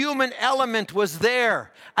 The human element was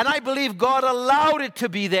there. And I believe God allowed it to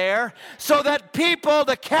be there so that people,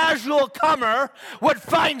 the casual comer, would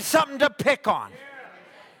find something to pick on.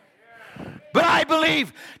 But I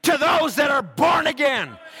believe to those that are born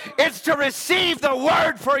again, it's to receive the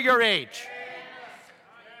word for your age.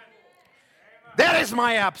 That is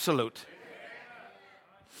my absolute.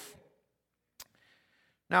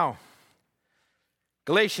 Now,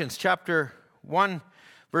 Galatians chapter 1,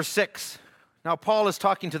 verse 6. Now, Paul is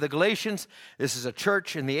talking to the Galatians. This is a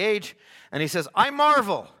church in the age. And he says, I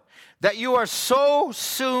marvel that you are so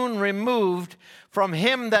soon removed from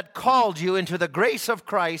him that called you into the grace of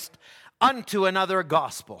Christ unto another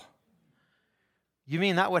gospel. You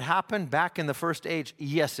mean that would happen back in the first age?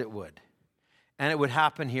 Yes, it would. And it would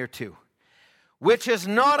happen here too. Which is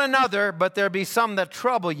not another, but there be some that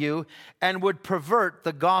trouble you and would pervert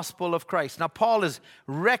the gospel of Christ. Now, Paul is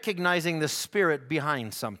recognizing the spirit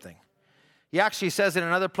behind something. He actually says in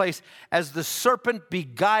another place, as the serpent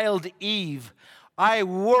beguiled Eve, I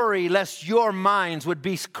worry lest your minds would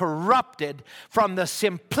be corrupted from the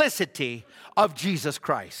simplicity of Jesus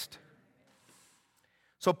Christ.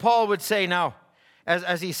 So Paul would say now,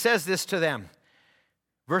 as he says this to them,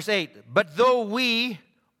 verse 8, but though we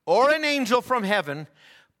or an angel from heaven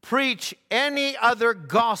preach any other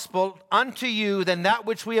gospel unto you than that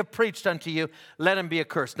which we have preached unto you, let him be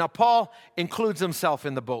accursed. Now Paul includes himself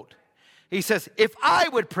in the boat. He says, if I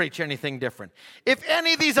would preach anything different, if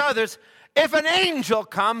any of these others, if an angel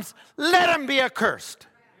comes, let him be accursed.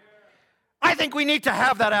 I think we need to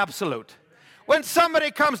have that absolute. When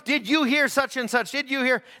somebody comes, did you hear such and such? Did you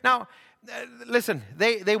hear? Now, listen,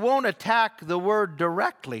 they won't attack the word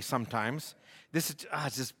directly sometimes. This is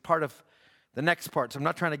just part of the next part, so I'm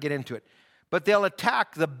not trying to get into it. But they'll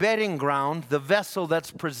attack the bedding ground, the vessel that's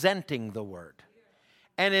presenting the word.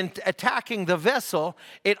 And in attacking the vessel,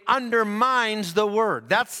 it undermines the word.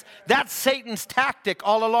 That's Satan's tactic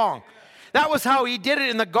all along. That was how he did it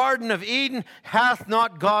in the Garden of Eden. Hath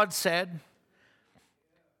not God said?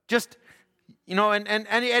 Just,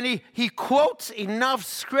 and he quotes enough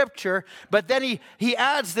scripture, but then he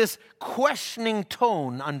adds this questioning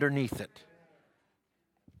tone underneath it.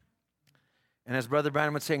 And as Brother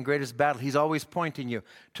Branham would say in Greatest Battle, he's always pointing you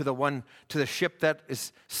to the ship that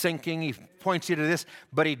is sinking. He points you to this,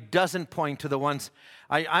 but he doesn't point to the ones.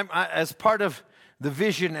 As part of the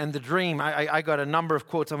vision and the dream, I got a number of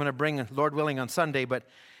quotes I'm going to bring, Lord willing, on Sunday. But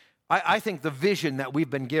I think the vision that we've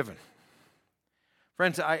been given,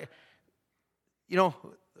 friends,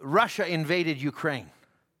 Russia invaded Ukraine,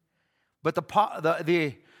 but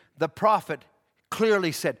the prophet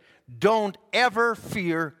clearly said, don't ever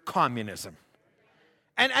fear communism.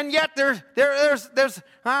 And yet there's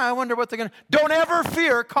I wonder what they're going to, don't ever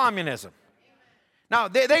fear communism. Now,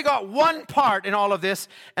 they got one part in all of this,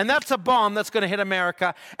 and that's a bomb that's going to hit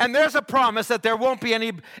America. And there's a promise that there won't be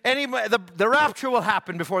the rapture will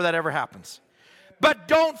happen before that ever happens. But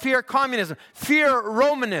don't fear communism. Fear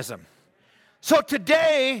Romanism. So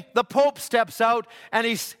today, the Pope steps out, and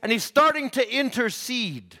he's starting to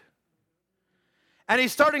intercede. And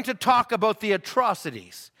he's starting to talk about the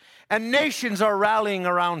atrocities. And nations are rallying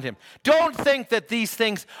around him. Don't think that these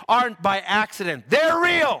things aren't by accident. They're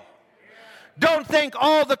real. Don't think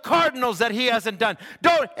all the cardinals that he hasn't done.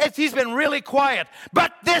 He's been really quiet.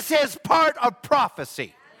 But this is part of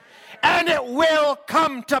prophecy. And it will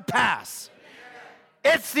come to pass.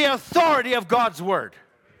 It's the authority of God's word.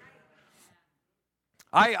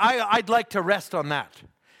 I'd like to rest on that.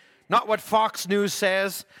 Not what Fox News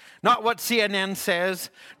says, not what CNN says,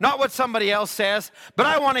 not what somebody else says, but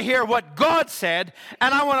I want to hear what God said,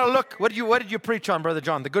 and I want to look. What did you preach on, Brother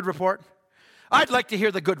John? The good report? I'd like to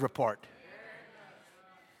hear the good report.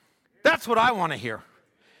 That's what I want to hear.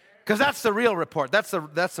 Because that's the real report. That's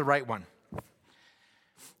the right one.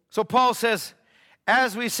 So Paul says,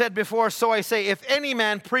 as we said before, so I say, if any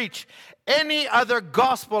man preach any other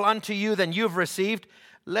gospel unto you than you've received,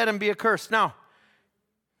 let him be accursed. Now,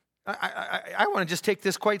 I want to just take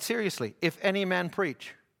this quite seriously. If any man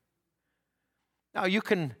preach. Now, you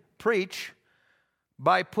can preach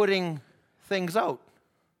by putting things out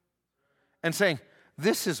and saying,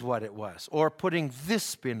 this is what it was, or putting this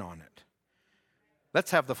spin on it.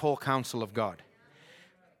 Let's have the whole counsel of God.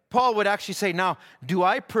 Paul would actually say, now, do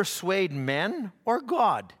I persuade men or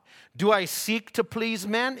God? Do I seek to please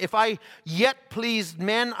men? If I yet pleased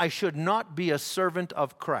men, I should not be a servant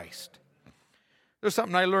of Christ. There's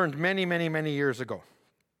something I learned many, many, many years ago.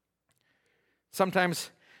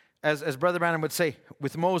 Sometimes, as Brother Branham would say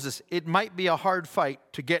with Moses, it might be a hard fight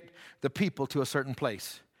to get the people to a certain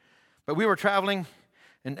place. But we were traveling,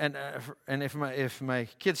 and if my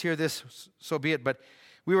kids hear this, so be it. But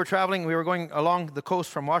we were traveling. We were going along the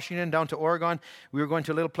coast from Washington down to Oregon. We were going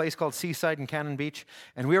to a little place called Seaside in Cannon Beach,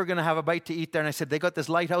 and we were going to have a bite to eat there. And I said, they got this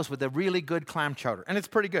lighthouse with a really good clam chowder, and it's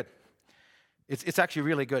pretty good. It's actually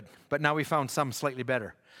really good, but now we found some slightly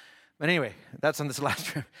better. But anyway, that's on this last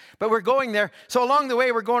trip. But we're going there. So along the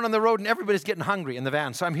way, we're going on the road, and everybody's getting hungry in the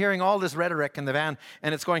van. So I'm hearing all this rhetoric in the van,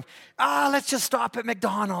 and it's going, let's just stop at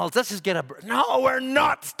McDonald's. Let's just get a... No, we're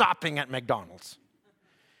not stopping at McDonald's.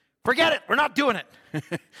 Forget it. We're not doing it.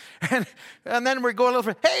 and then we're going a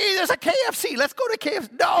little further. Hey, there's a KFC. Let's go to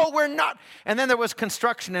KFC. No, we're not. And then there was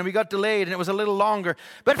construction, and we got delayed, and it was a little longer.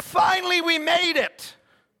 But finally, we made it.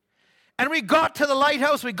 And we got to the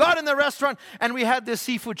lighthouse, we got in the restaurant, and we had this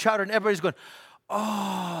seafood chowder, and everybody's going,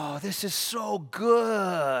 oh, this is so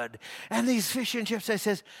good. And these fish and chips, I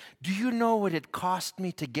says, do you know what it cost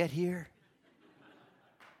me to get here?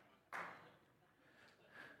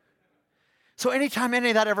 So anytime any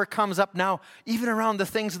of that ever comes up now, even around the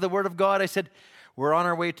things of the Word of God, I said, we're on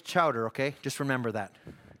our way to chowder, okay? Just remember that.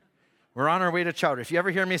 We're on our way to chowder. If you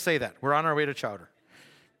ever hear me say that, we're on our way to chowder.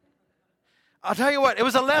 I'll tell you what, it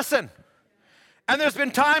was a lesson. And there's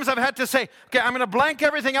been times I've had to say, okay, I'm going to blank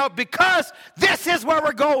everything out because this is where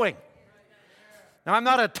we're going. Now, I'm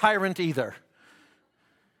not a tyrant either.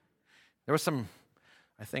 There was some,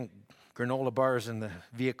 I think, granola bars in the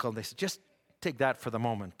vehicle. They said, just take that for the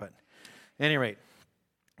moment. But at any rate,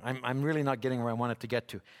 I'm really not getting where I wanted to get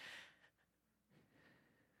to.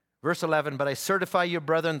 Verse 11, but I certify you,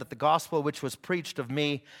 brethren, that the gospel which was preached of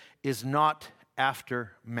me is not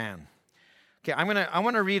after man. Okay, I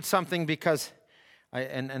want to read something because,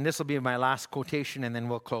 and this will be my last quotation, and then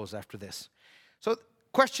we'll close after this. So,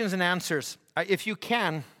 questions and answers. If you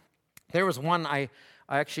can, there was one I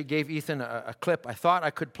actually gave Ethan a clip. I thought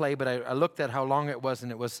I could play, but I looked at how long it was,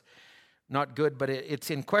 and it was not good. But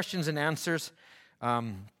it's in questions and answers,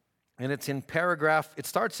 and it's in paragraph. It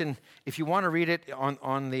starts in, if you want to read it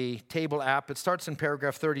on the table app, it starts in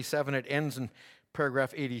paragraph 37. It ends in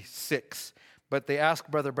paragraph 86. But they ask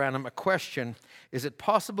Brother Branham a question. Is it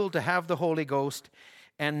possible to have the Holy Ghost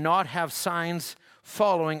and not have signs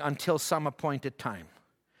following until some appointed time?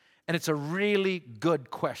 And it's a really good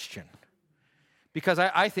question because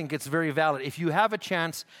I think it's very valid. If you have a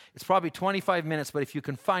chance, it's probably 25 minutes, but if you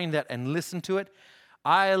can find that and listen to it,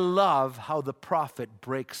 I love how the prophet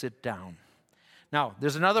breaks it down. Now,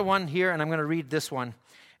 there's another one here, and I'm going to read this one.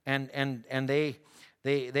 And they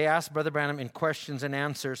ask Brother Branham in questions and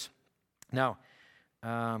answers. Now,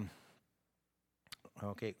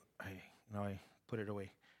 okay, I put it away.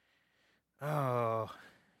 Oh,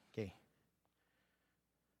 okay.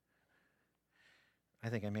 I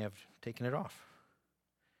think I may have taken it off.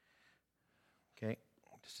 Okay,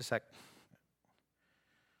 just a sec.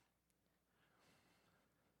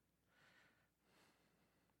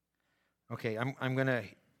 Okay, I'm going to,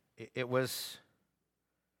 it was,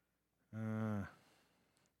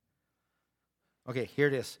 okay, here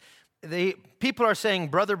it is. The people are saying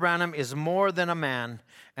Brother Branham is more than a man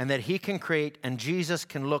and that he can create and Jesus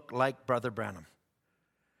can look like Brother Branham.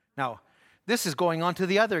 Now, this is going on to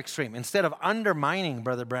the other extreme. Instead of undermining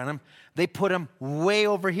Brother Branham, they put him way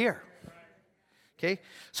over here. Okay?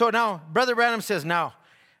 So now, Brother Branham says, now,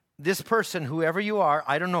 this person, whoever you are,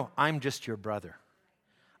 I don't know, I'm just your brother.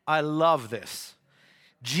 I love this.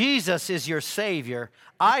 Jesus is your Savior.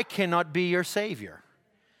 I cannot be your Savior.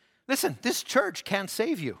 Listen, this church can't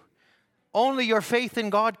save you. Only your faith in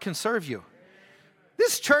God can serve you.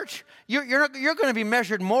 This church, you're going to be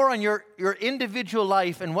measured more on your individual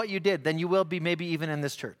life and what you did than you will be maybe even in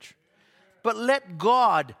this church. But let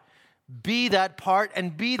God be that part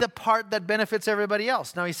and be the part that benefits everybody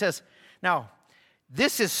else. Now he says, now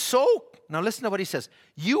listen to what he says.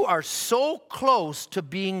 You are so close to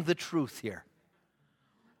being the truth here.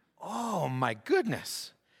 Oh my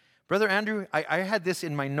goodness. Brother Andrew, I had this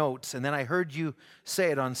in my notes, and then I heard you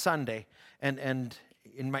say it on Sunday, and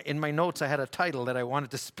in my notes I had a title that I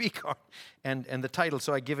wanted to speak on, and the title,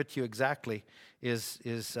 so I give it to you exactly, is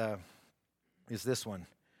this one: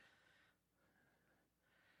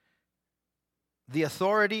 The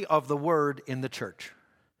Authority of the Word in the Church.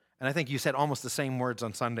 And I think you said almost the same words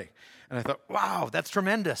on Sunday, and I thought, wow, that's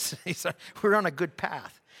tremendous. We're on a good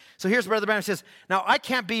path. So here's Brother Branham says, now I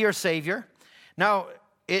can't be your Savior. Now.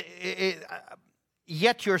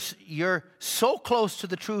 Yet you're so close to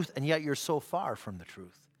the truth, and yet you're so far from the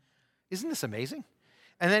truth. Isn't this amazing?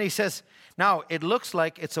 And then he says, now it looks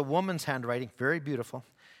like it's a woman's handwriting, very beautiful.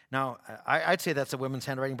 Now, I'd say that's a woman's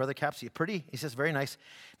handwriting, Brother Capsy. Pretty, he says, very nice.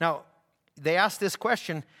 Now, they asked this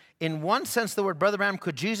question, in one sense, the word, Brother Branham,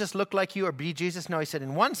 could Jesus look like you or be Jesus? No, he said,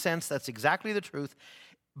 in one sense, that's exactly the truth,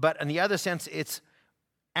 but in the other sense, it's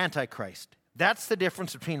Antichrist. That's the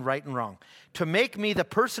difference between right and wrong. To make me the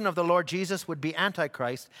person of the Lord Jesus would be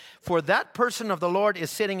Antichrist, for that person of the Lord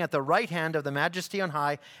is sitting at the right hand of the Majesty on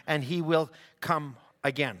high, and he will come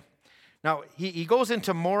again. Now, he goes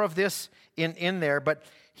into more of this in there, but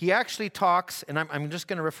he actually talks, and I'm just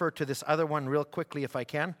going to refer to this other one real quickly if I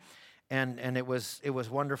can, and it was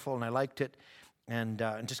wonderful, and I liked it, and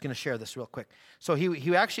I'm just going to share this real quick. So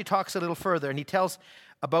he actually talks a little further, and he tells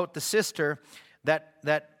about the sister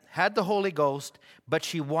that had the Holy Ghost, but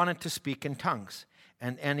she wanted to speak in tongues.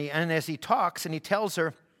 And as he talks, and he tells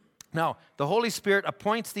her, now, the Holy Spirit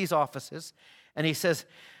appoints these offices, and he says,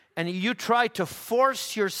 and you try to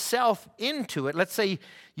force yourself into it. Let's say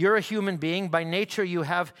you're a human being. By nature, you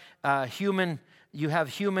have human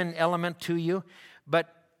element to you.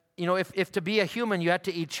 But, you know, if to be a human, you had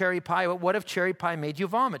to eat cherry pie, what if cherry pie made you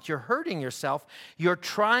vomit? You're hurting yourself. You're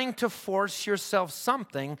trying to force yourself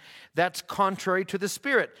something that's contrary to the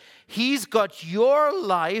Spirit. He's got your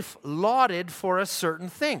life lauded for a certain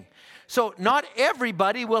thing. So not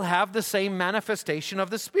everybody will have the same manifestation of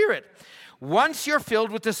the Spirit. Once you're filled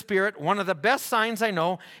with the Spirit, one of the best signs I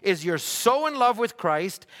know is you're so in love with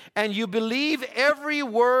Christ and you believe every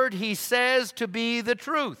word He says to be the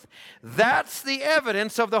truth. That's the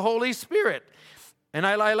evidence of the Holy Spirit. And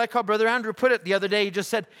I like how Brother Andrew put it the other day. He just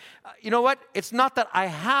said, you know what? It's not that I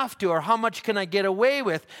have to or how much can I get away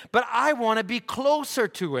with, but I want to be closer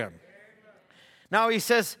to Him. Now he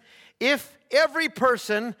says, if every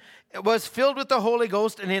person was filled with the Holy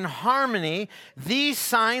Ghost and in harmony, these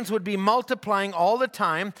signs would be multiplying all the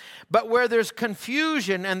time. But where there's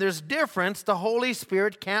confusion and there's difference, the Holy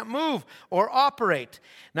Spirit can't move or operate.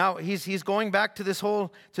 Now he's going back to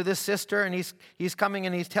this sister, and he's coming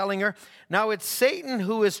and he's telling her, now it's Satan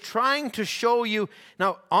who is trying to show you.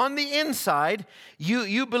 Now on the inside,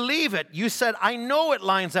 you believe it. You said, I know it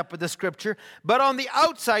lines up with the Scripture, but on the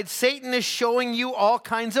outside, Satan is showing you all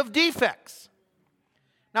kinds of defects.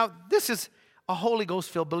 Now, this is a Holy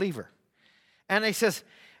Ghost-filled believer. And he says,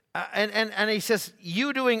 and he says,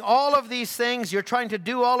 you doing all of these things, you're trying to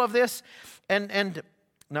do all of this. And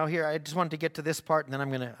now here, I just wanted to get to this part, and then I'm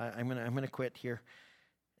gonna quit here.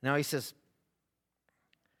 Now he says,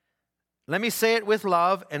 let me say it with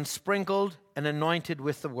love and sprinkled and anointed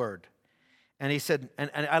with the word. And he said, and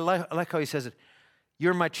I like how he says it,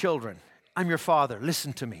 you're my children. I'm your father.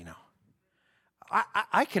 Listen to me now.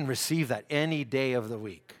 I can receive that any day of the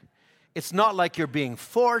week. It's not like you're being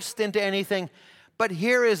forced into anything, but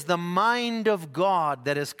here is the mind of God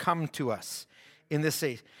that has come to us in this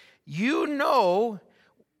age. You know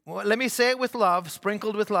well, let me say it with love,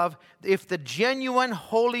 sprinkled with love. If the genuine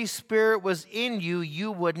Holy Spirit was in you,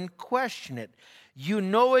 you wouldn't question it. You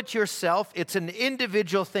know it yourself. It's an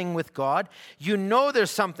individual thing with God. You know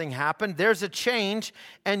there's something happened. There's a change,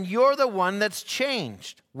 and you're the one that's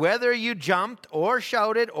changed. Whether you jumped or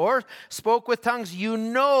shouted or spoke with tongues, you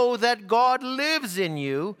know that God lives in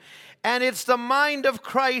you, and it's the mind of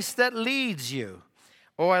Christ that leads you.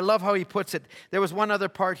 Oh, I love how he puts it. There was one other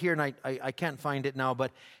part here, and I can't find it now,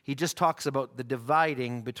 but he just talks about the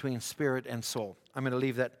dividing between spirit and soul. I'm going to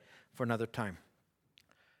leave that for another time.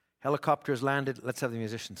 Helicopters landed. Let's have the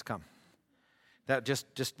musicians come. That just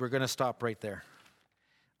we're going to stop right there.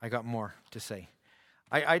 I got more to say.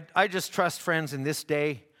 I just trust, friends, in this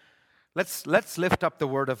day, let's lift up the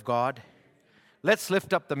Word of God. Let's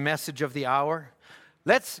lift up the message of the hour.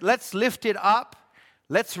 Let's lift it up.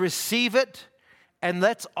 Let's receive it. And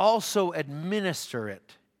let's also administer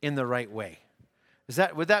it in the right way.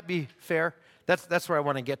 Would that be fair? That's where I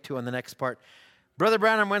want to get to on the next part. Brother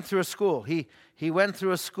Branham went through a school. He went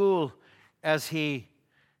through a school in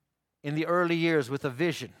the early years with a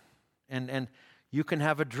vision. And you can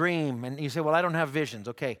have a dream. And you say, well, I don't have visions.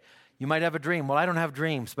 Okay, you might have a dream. Well, I don't have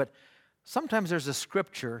dreams. But sometimes there's a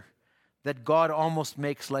scripture that God almost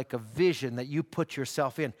makes like a vision that you put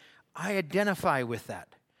yourself in. I identify with that.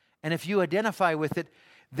 And if you identify with it,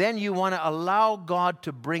 then you want to allow God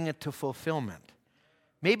to bring it to fulfillment.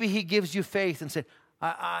 Maybe he gives you faith and said,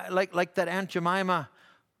 like that Aunt Jemima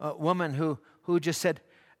woman who just said,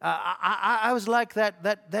 I was like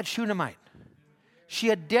that Shunammite.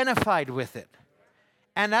 She identified with it.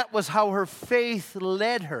 And that was how her faith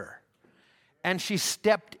led her. And she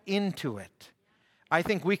stepped into it. I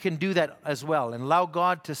think we can do that as well and allow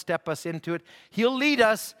God to step us into it. He'll lead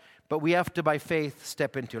us, but we have to, by faith,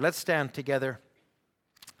 step into it. Let's stand together.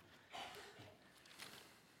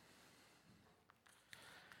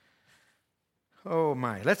 Oh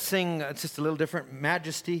my. Let's sing, it's just a little different.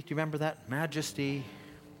 Majesty. Do you remember that? Majesty.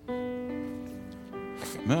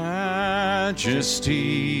 Majesty.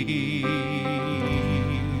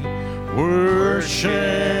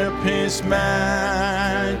 Worship His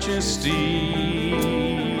majesty.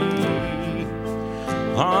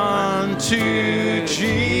 Unto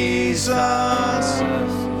Jesus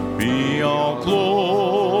be all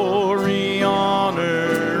glory,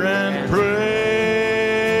 honor, and praise.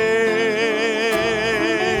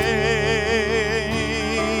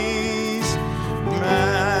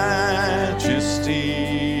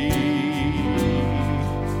 Majesty,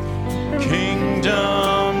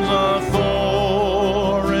 kingdom's authority,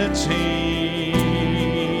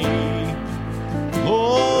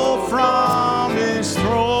 oh, from His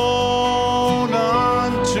throne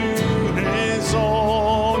unto His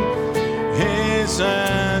own, His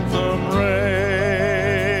anthem raise.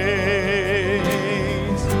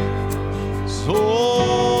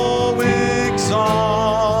 So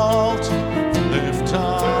exalt, lift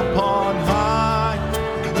up on high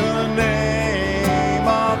the name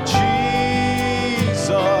of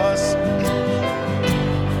Jesus.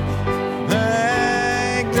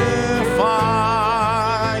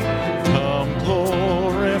 Magnify, come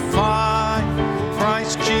glorify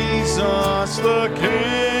Christ Jesus the King.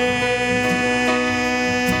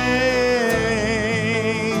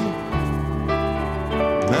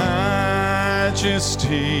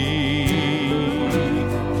 Majesty,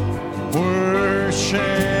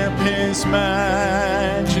 worship His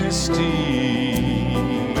majesty.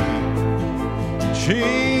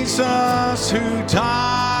 Jesus who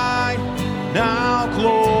died, now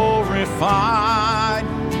glorified.